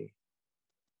by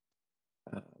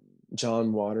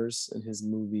John Waters and his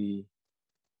movie,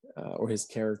 or his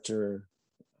character,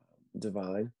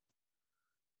 Divine.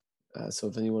 So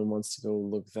if anyone wants to go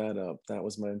look that up, that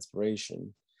was my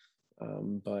inspiration.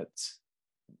 But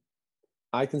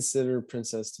I consider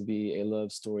Princess to be a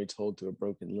love story told through a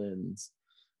broken lens.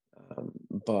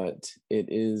 But it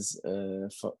is an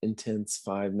intense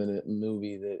 5-minute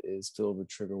movie that is filled with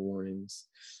trigger warnings.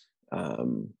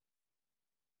 But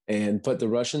the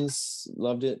Russians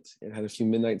loved it. It had a few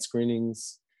midnight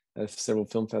screenings at several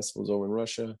film festivals over in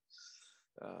Russia.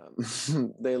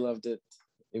 They loved it.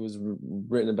 It was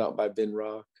written about by Ben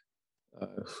Rock,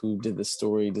 who did the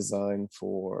story design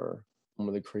for one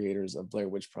of the creators of Blair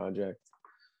Witch Project.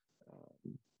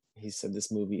 He said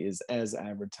this movie is, as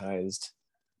advertised,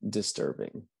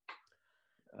 disturbing.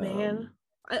 Man,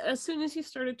 as soon as you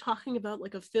started talking about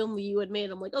like a film that you had made,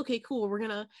 I'm like, okay, cool. We're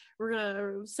gonna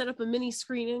set up a mini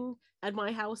screening at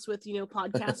my house with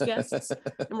podcast guests,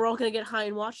 and we're all gonna get high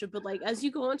and watch it. But like as you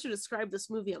go on to describe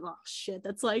this movie, I'm like, oh shit,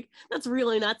 that's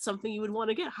really not something you would want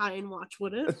to get high and watch,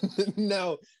 would it?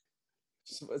 No.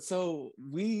 So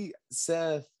we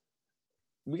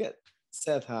got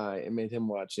Seth high and made him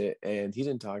watch it, and he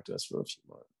didn't talk to us for a few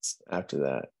months after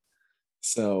that.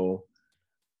 So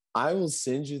I will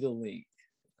send you the link.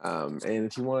 And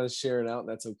if you want to share it out,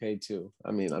 that's okay too.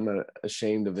 I mean, I'm not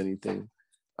ashamed of anything,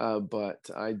 but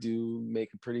I do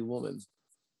make a pretty woman.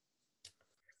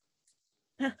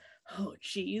 Oh,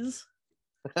 jeez.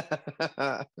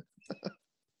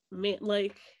 Man,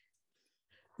 like,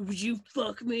 would you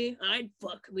fuck me? I'd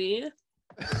fuck me.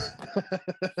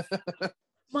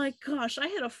 My gosh, I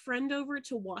had a friend over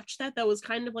to watch that. That was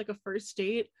kind of like a first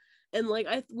date. And like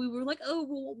we were like, oh,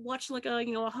 we'll watch like a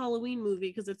Halloween movie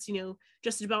because it's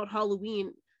just about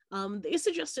Halloween. They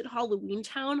suggested Halloween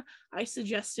Town. I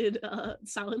suggested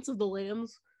Silence of the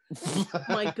Lambs.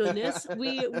 My goodness,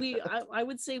 I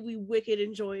would say we wicked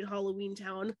enjoyed Halloween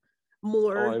Town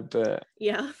more. Oh, I bet.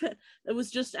 Yeah, it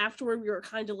was just afterward we were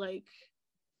kind of like,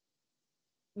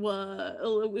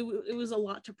 it was a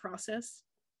lot to process.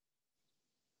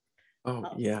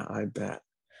 Oh yeah, I bet.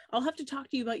 I'll have to talk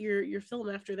to you about your film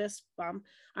after this.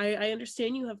 I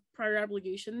understand you have prior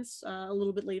obligations a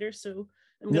little bit later, so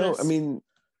I mean,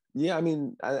 yeah, I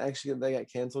mean, they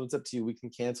got canceled. It's up to you. We can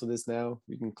cancel this now.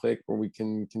 We can click, or we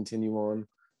can continue on.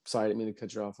 Sorry, I didn't mean to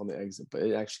cut you off on the exit, but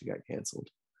it actually got canceled.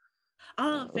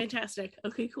 Fantastic.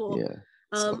 Okay, cool. Yeah.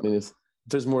 So, I mean, if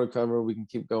there's more to cover, we can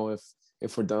keep going.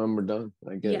 If we're done, we're done.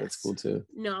 I get it. It's cool too.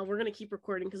 No, we're gonna keep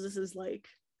recording because this is like,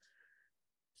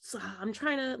 I'm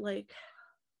trying to like,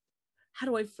 how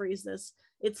do I phrase this?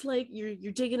 It's like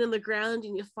you're digging in the ground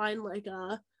and you find like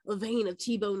a vein of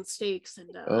T-bone steaks, and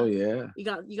oh yeah, you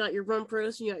got your rump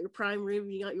roast, and you got your prime rib,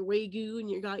 and you got your wagyu, and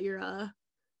you got your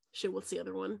shit. What's the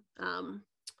other one?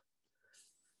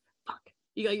 Fuck.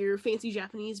 You got your fancy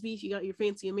Japanese beef. You got your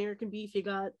fancy American beef.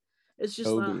 It's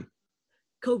just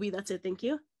Kobe. That's it. Thank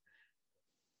you.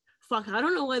 Fuck, I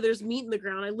don't know why there's meat in the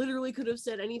ground. I literally could have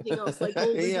said anything else, like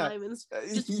gold and diamonds.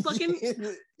 Just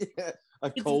fucking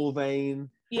a coal vein.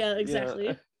 Yeah, exactly.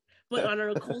 Yeah. But I don't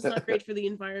know. Coal's not great for the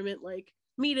environment. Like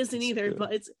meat isn't either.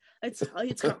 But it's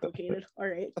complicated. All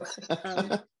right.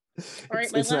 All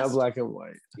right. It's not black and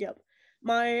white. Yep.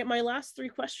 My last 3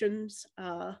 questions.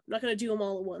 I'm not gonna do them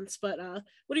all at once. But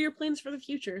what are your plans for the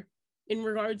future in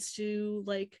regards to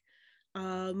like?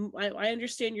 I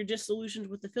understand you're disillusioned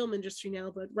with the film industry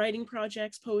now, but writing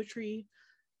projects, poetry.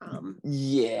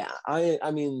 Yeah,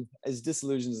 I mean, as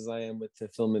disillusioned as I am with the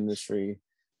film industry,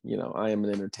 I am an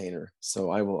entertainer, so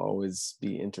I will always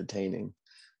be entertaining.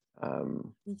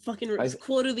 Fucking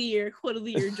quote of the year,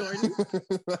 Jordan.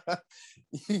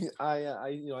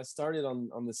 I started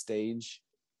on the stage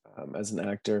as an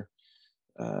actor,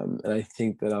 and I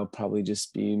think that I'll probably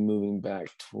just be moving back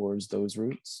towards those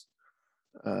roots.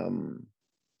 I'm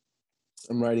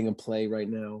writing a play right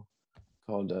now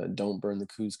called "Don't Burn the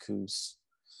Couscous,"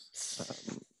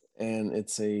 and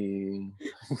it's a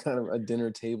kind of a dinner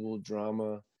table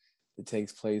drama. It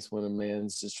takes place when a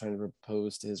man's just trying to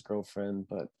propose to his girlfriend,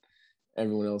 but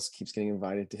everyone else keeps getting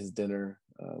invited to his dinner,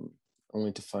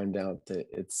 only to find out that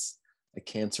it's a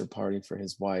cancer party for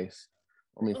his wife,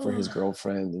 for his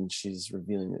girlfriend, and she's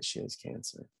revealing that she has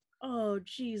cancer. Oh,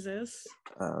 Jesus.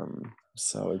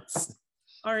 So it's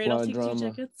all right, I'll take drama. 2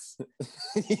 tickets.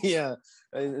 Yeah.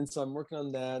 And so I'm working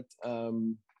on that.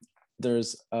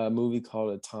 There's a movie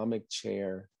called Atomic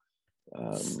Chair.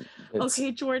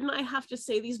 Okay, Jordan, I have to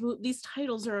say these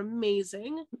titles are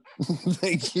amazing.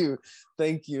 Thank you.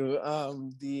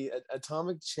 The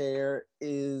Atomic Chair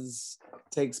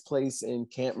takes place in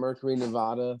Camp Mercury,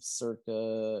 Nevada,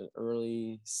 circa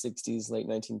early 60s, late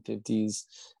 1950s,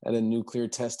 at a nuclear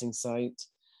testing site.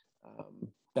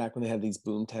 Back when they had these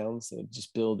boom towns, they would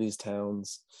just build these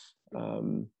towns,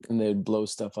 and they'd blow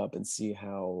stuff up and see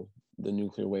how the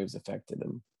nuclear waves affected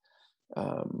them.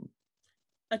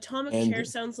 Atomic Chair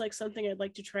sounds like something I'd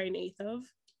like to try an eighth of.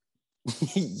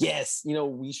 Yes,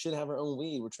 we should have our own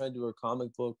weed. We're trying to do our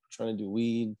comic book. We're trying to do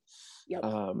weed. Yep.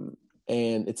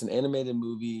 And it's an animated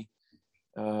movie,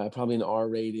 probably an R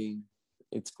rating.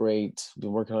 It's great.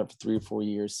 Been working on it for 3 or 4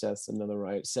 years. Seth's another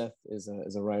writer. Seth is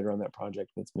a writer on that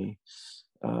project with me.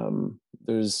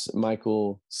 There's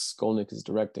Michael Skolnick is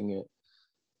directing it.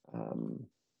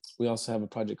 We also have a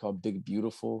project called Big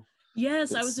Beautiful.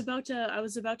 Yes, I was about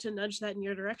to nudge that in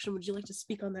your direction. Would you like to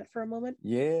speak on that for a moment?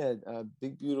 Yeah,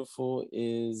 Big Beautiful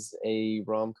is a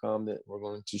rom-com that we're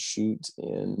going to shoot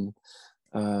in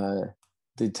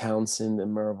the Townsend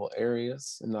and Maryville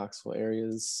areas, in Knoxville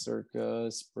areas, circa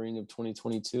spring of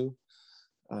 2022.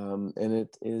 And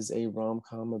it is a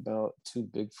rom-com about 2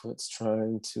 Bigfoots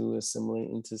trying to assimilate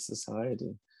into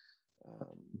society.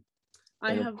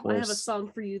 I have a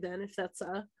song for you then, if that's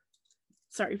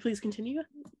sorry, please continue.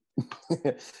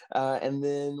 And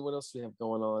then what else do we have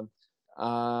going on?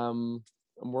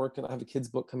 I have a kid's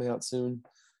book coming out soon.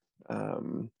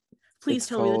 Please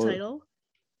tell me the title.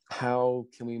 How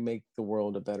Can We Make the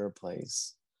World a Better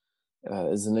Place?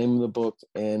 Is the name of the book,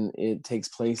 and it takes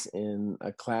place in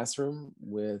a classroom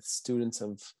with students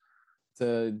of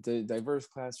the diverse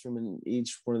classroom, and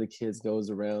each one of the kids goes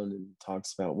around and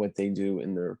talks about what they do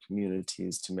in their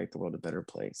communities to make the world a better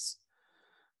place.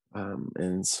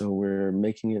 And so we're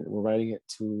writing it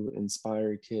to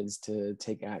inspire kids to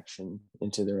take action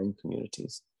into their own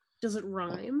communities. Does it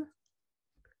rhyme?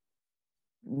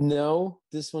 No,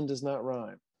 this one does not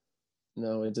rhyme.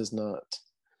 No, it does not.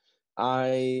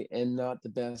 I am not the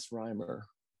best rhymer.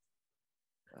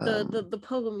 The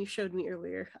poem you showed me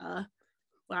earlier,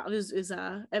 wow, is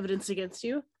evidence against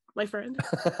you, my friend.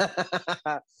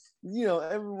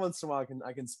 Every once in a while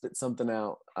I can spit something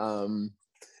out.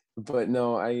 But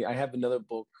no, I have another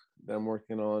book that I'm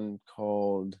working on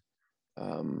called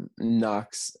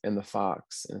Knox and the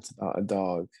Fox, and it's about a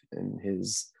dog and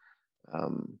his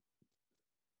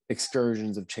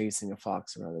excursions of chasing a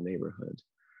fox around the neighborhood.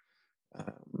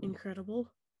 Incredible.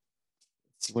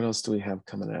 Let's see, what else do we have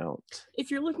coming out? If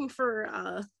you're looking for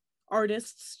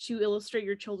artists to illustrate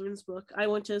your children's book, I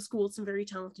went to school with some very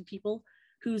talented people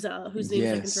whose names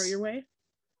I can throw your way.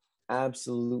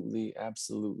 Absolutely.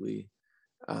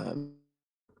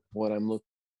 What I'm looking,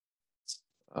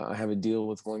 I have a deal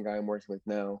with one guy I'm working with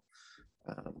now,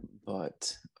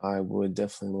 but I would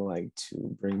definitely like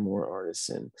to bring more artists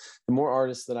in. The more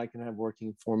artists that I can have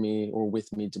working for me or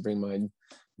with me to bring my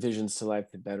visions to life,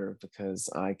 the better, because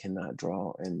I cannot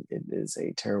draw, and it is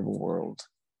a terrible world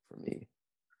for me.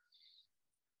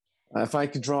 If I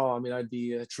could draw, I'd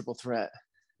be a triple threat,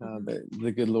 but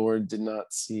the good Lord did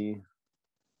not see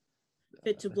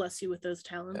fit to bless you with those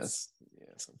talents.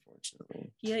 Yes,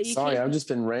 unfortunately. Yeah, sorry, I've just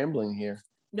been rambling here.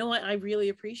 No, I really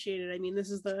appreciate it.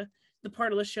 This is the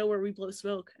part of the show where we blow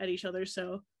smoke at each other,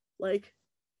 so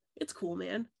it's cool,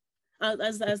 man.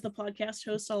 As the podcast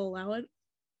host, I'll allow it.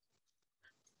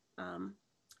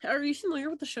 Are you familiar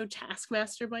with the show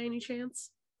Taskmaster by any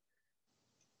chance?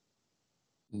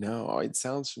 No, it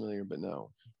sounds familiar, but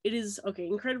no. It is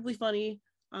incredibly funny.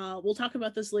 We'll talk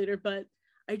about this later, but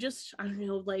I don't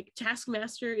know,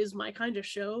 Taskmaster is my kind of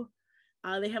show.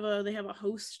 They have a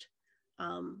host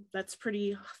that's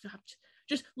pretty,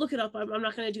 just look it up. I'm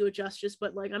not going to do it justice,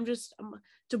 but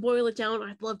to boil it down,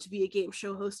 I'd love to be a game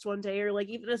show host one day, or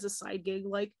even as a side gig.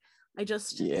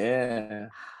 Yeah.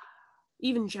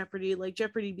 Even Jeopardy, like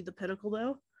Jeopardy be the pinnacle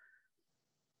though.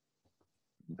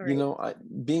 All You right. know,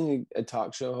 being a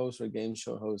talk show host or a game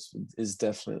show host is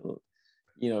definitely,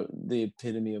 you know, the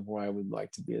epitome of where I would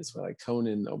like to be as well. Like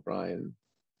Conan O'Brien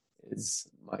is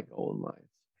my goal in life.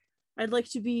 I'd like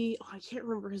to be, oh, I can't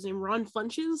remember his name, Ron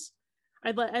Funches.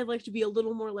 I'd like to be a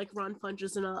little more like Ron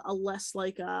Funches and a less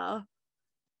like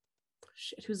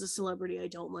shit, who's a celebrity I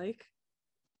don't like?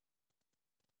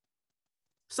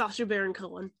 Sacha Baron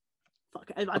Cohen.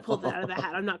 Fuck, I pulled that out of the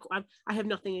hat. I have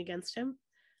nothing against him.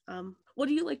 What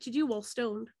do you like to do while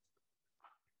stoned?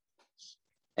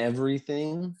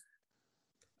 Everything.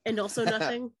 And also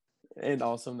nothing. And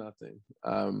also nothing.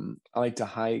 I like to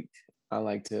hike. I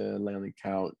like to lay on the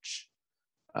couch.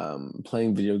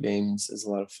 Playing video games is a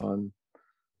lot of fun.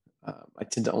 I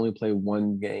tend to only play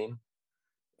one game,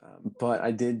 but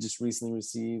I did just recently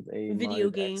receive a Video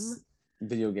modded game.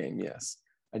 video game. Yes,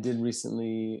 I did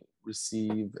recently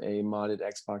receive a modded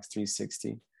Xbox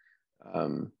 360.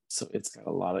 So it's got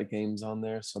a lot of games on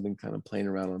there. So I've been kind of playing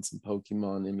around on some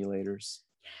Pokemon emulators.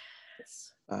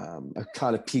 Yes. I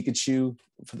caught a Pikachu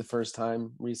for the first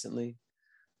time recently.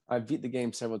 I've beat the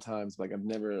game several times, but like I've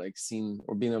never like seen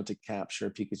or been able to capture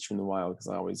a Pikachu in the wild because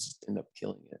I always just end up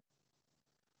killing it.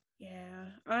 Yeah.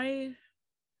 I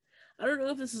don't know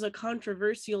if this is a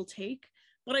controversial take,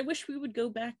 but I wish we would go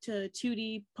back to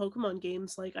 2D Pokemon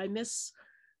games. Like I miss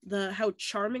the how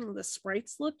charming the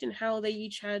sprites looked and how they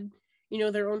each had, you know,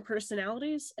 their own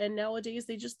personalities. And nowadays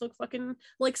they just look fucking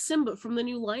like Simba from the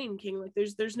new Lion King. Like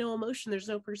there's no emotion, there's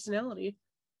no personality.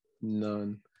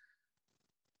 None.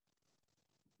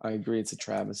 I agree. It's a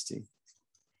travesty.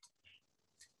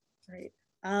 Right.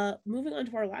 Moving on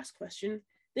to our last question.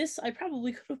 This I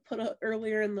probably could have put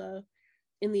earlier in the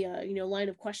you know line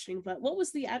of questioning, but what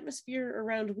was the atmosphere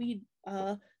around weed?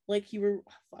 Like you were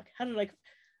fuck. How did I?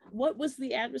 What was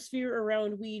the atmosphere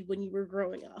around weed when you were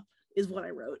growing up? Is what I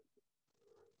wrote.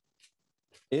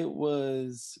 It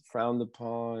was frowned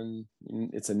upon.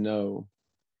 It's a no.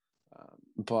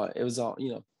 But it was all, you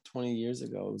know, 20 years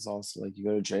ago, it was also like you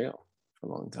go to jail for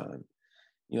a long time.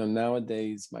 You know,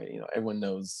 nowadays, you know, everyone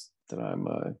knows that I'm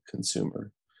a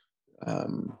consumer,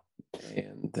 um,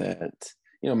 and that,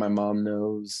 you know, my mom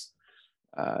knows.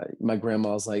 My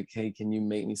grandma's like, hey, can you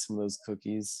make me some of those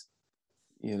cookies?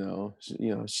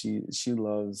 She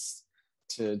loves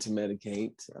to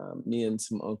medicate. Me and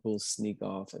some uncles sneak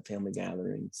off at family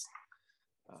gatherings.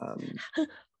 Um,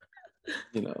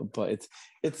 but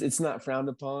it's not frowned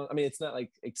upon. I mean, it's not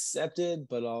like accepted,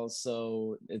 but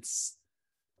also it's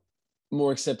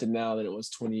more accepted now than it was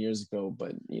 20 years ago.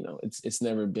 But you know, it's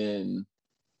never been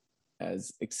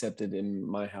as accepted in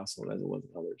my household as it was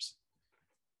in others.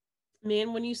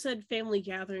 Man, when you said family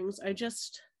gatherings, I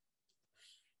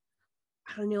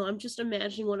don't know. I'm just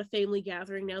imagining what a family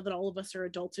gathering now that all of us are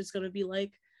adults is going to be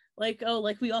like. Like, oh,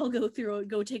 like we all go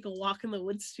take a walk in the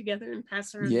woods together and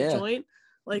pass around a Yeah. joint.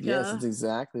 Like, Yes, it's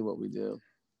exactly what we do.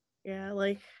 yeah,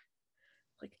 like,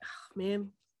 oh,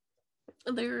 man,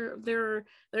 there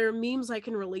are memes I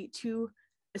can relate to,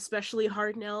 especially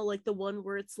hard now. Like the one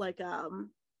where it's like,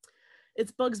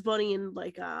 it's Bugs Bunny and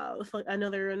like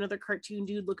another cartoon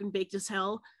dude looking baked as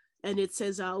hell, and it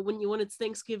says when it's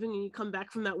Thanksgiving and you come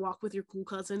back from that walk with your cool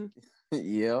cousin.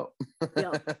 Yep.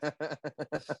 Yep.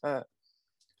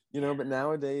 But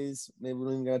nowadays maybe we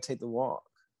don't even gotta take the walk.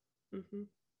 Mm-hmm.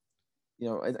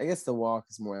 I guess the walk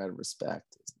is more out of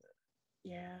respect, isn't it?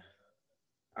 Yeah,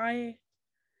 I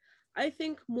I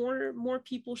think more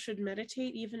people should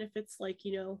meditate, even if it's like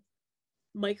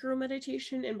micro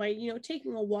meditation. And by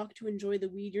taking a walk to enjoy the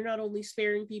weed, you're not only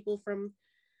sparing people from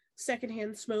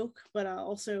secondhand smoke, but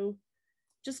also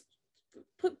just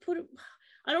put.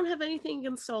 I don't have anything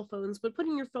against cell phones, but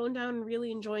putting your phone down and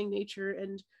really enjoying nature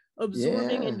and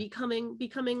absorbing and Yeah,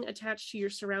 becoming attached to your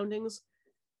surroundings,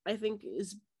 I think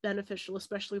is beneficial,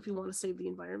 especially if you want to save the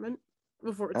environment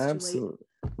before it's too late. absolutely,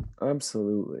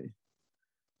 absolutely.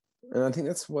 And I think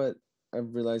that's what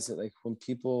I've realized, that like when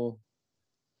people,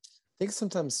 I think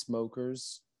sometimes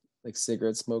smokers, like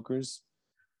cigarette smokers,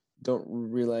 don't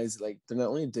realize like they're not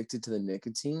only addicted to the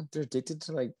nicotine, they're addicted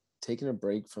to like taking a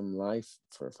break from life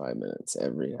for 5 minutes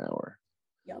every hour.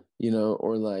 Yep.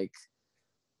 Or like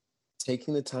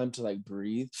taking the time to like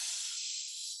breathe.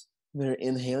 They're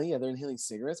inhaling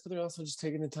cigarettes, but they're also just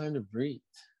taking the time to breathe.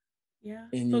 Yeah.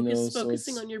 And so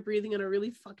Focusing it's, on your breathing in a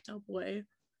really fucked up way.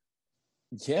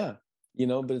 yeah,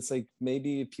 but it's like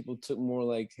maybe if people took more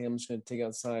like, hey, I'm just gonna take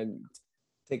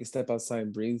a step outside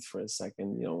and breathe for a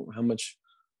second, how much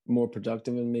more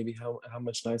productive and maybe how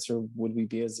much nicer would we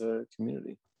be as a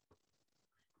community?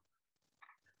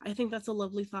 I think that's a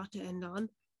lovely thought to end on.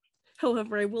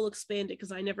 However, I will expand it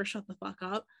because I never shut the fuck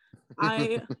up.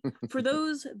 I, for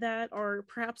those that are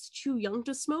perhaps too young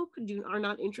to smoke, are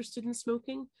not interested in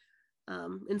smoking,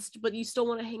 but you still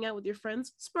want to hang out with your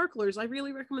friends, sparklers. I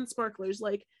really recommend sparklers.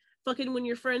 Like fucking when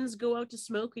your friends go out to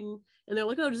smoke and they're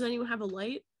like, oh, does anyone have a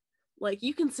light? Like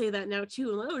you can say that now too.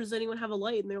 And like, oh, does anyone have a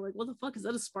light? And they're like, what the fuck is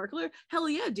that, a sparkler? Hell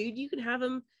yeah, dude. You can have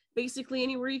them basically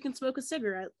anywhere you can smoke a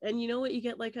cigarette. And you know what? You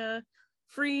get like a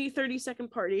free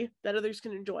 30-second party that others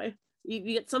can enjoy. You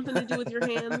get something to do with your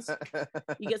hands.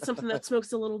 You get something that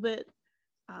smokes a little bit.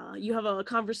 You have a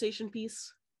conversation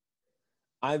piece.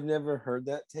 I've never heard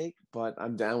that take, but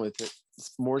I'm down with it.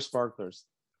 More sparklers.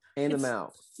 Hand them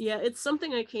out. Yeah, it's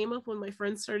something I came up when my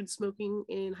friends started smoking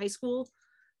in high school.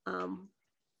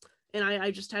 And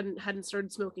I just hadn't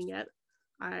started smoking yet.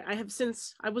 I have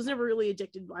since. I was never really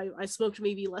addicted. I smoked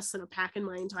maybe less than a pack in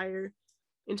my entire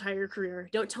career.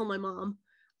 Don't tell my mom.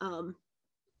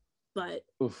 But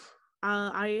Oof.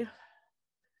 I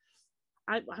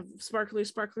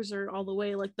sparklers are all the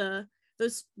way. Like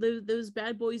those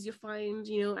bad boys you find,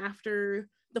 after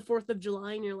the 4th of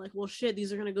July, and you're like, well, shit,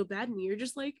 these are gonna go bad, and you're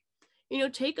just like,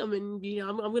 take them, and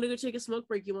I'm gonna go take a smoke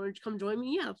break. You want to come join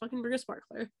me? Yeah, fucking bring a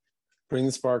sparkler. Bring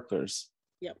the sparklers.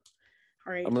 Yep.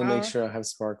 All right. I'm gonna make sure I have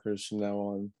sparklers from now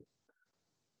on.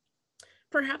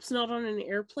 Perhaps not on an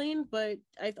airplane, but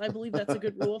I believe that's a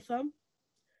good rule of thumb.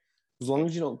 As long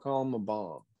as you don't call them a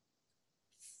bomb.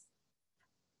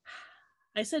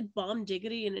 I said bomb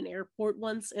diggity in an airport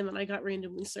once, and then I got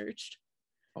randomly searched.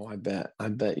 Oh, I bet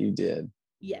you did.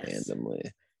 Yes. Randomly.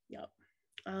 Yep.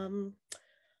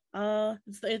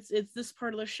 It's this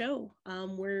part of the show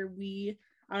where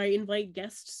I invite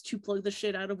guests to plug the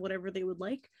shit out of whatever they would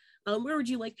like. Where would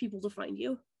you like people to find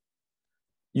you?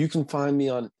 You can find me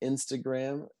on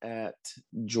Instagram at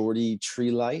Jordy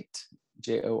Treelight,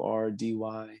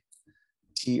 JordyTreelight.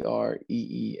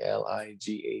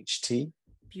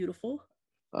 Beautiful.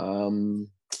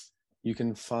 You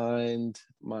can find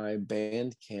my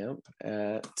Bandcamp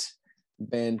at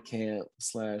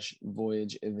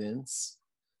Bandcamp/Voyage Events.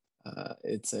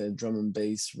 It's a drum and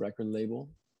bass record label.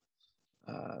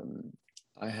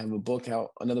 I have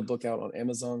another book out on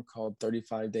Amazon called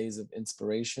 35 Days of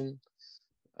Inspiration.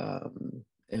 And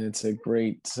it's a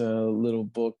great little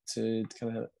book to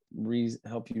kind of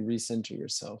help you recenter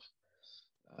yourself.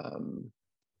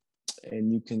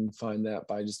 And you can find that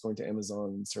by just going to Amazon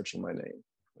and searching my name,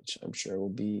 which I'm sure will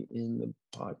be in the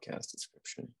podcast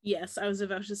description. Yes, I was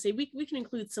about to say, we can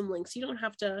include some links. You don't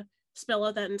have to spell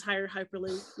out that entire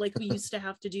hyperlink like we used to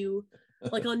have to do,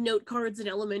 like on note cards in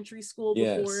elementary school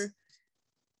before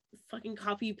fucking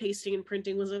copy pasting and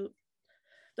printing was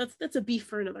that's a beef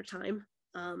for another time.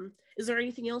 Is there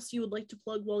anything else you would like to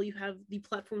plug while you have the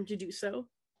platform to do so?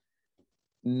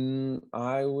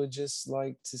 I would just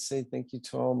like to say thank you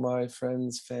to all my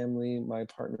friends, family, my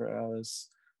partner Alice,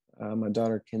 my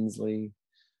daughter Kinsley.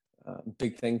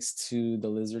 Big thanks to the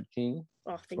Lizard King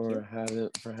for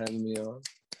having me on.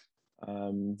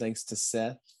 Thanks to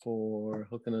Seth for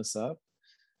hooking us up.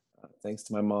 Thanks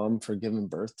to my mom for giving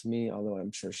birth to me, although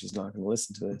I'm sure she's not going to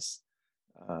listen to this.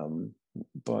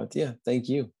 But yeah, thank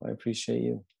you. I appreciate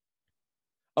you.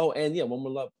 Oh, and yeah, one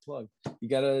more love plug. You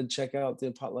got to check out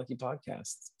the Potlucky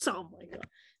podcast. Oh my God.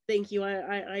 Thank you.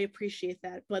 I appreciate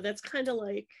that. But that's kind of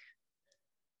like,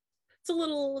 it's a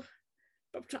little,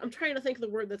 I'm trying to think of the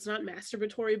word that's not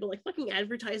masturbatory, but like fucking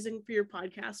advertising for your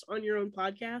podcast on your own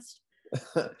podcast.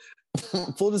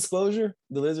 Full disclosure,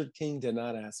 the Lizard King did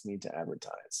not ask me to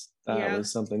advertise. That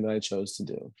was something that I chose to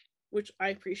do, which I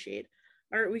appreciate.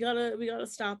 All right, we gotta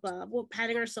stop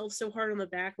patting ourselves so hard on the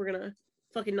back. We're gonna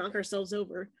fucking knock ourselves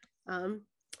over. All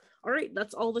right,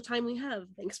 that's all the time we have.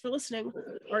 Thanks for listening.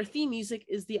 Our theme music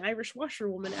is The Irish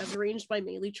Washerwoman, as arranged by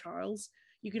Maylee Charles.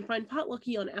 You can find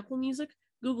Potlucky on Apple Music,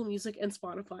 Google Music, and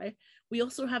Spotify. We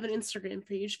also have an Instagram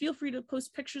page. Feel free to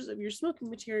post pictures of your smoking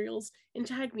materials and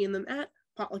tag me in them at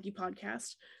Potlucky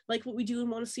Podcast. Like what we do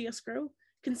and want to see us grow?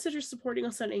 Consider supporting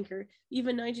us on Anchor.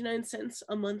 Even 99 cents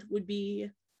a month would be...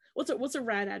 What's a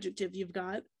rad adjective you've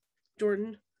got,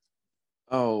 Jordan?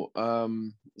 Oh,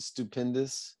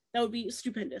 stupendous. That would be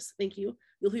stupendous. Thank you.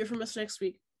 You'll hear from us next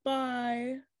week.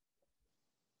 Bye.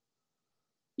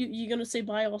 You gonna say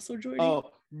bye also, Jordan?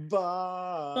 Oh,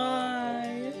 bye. Bye.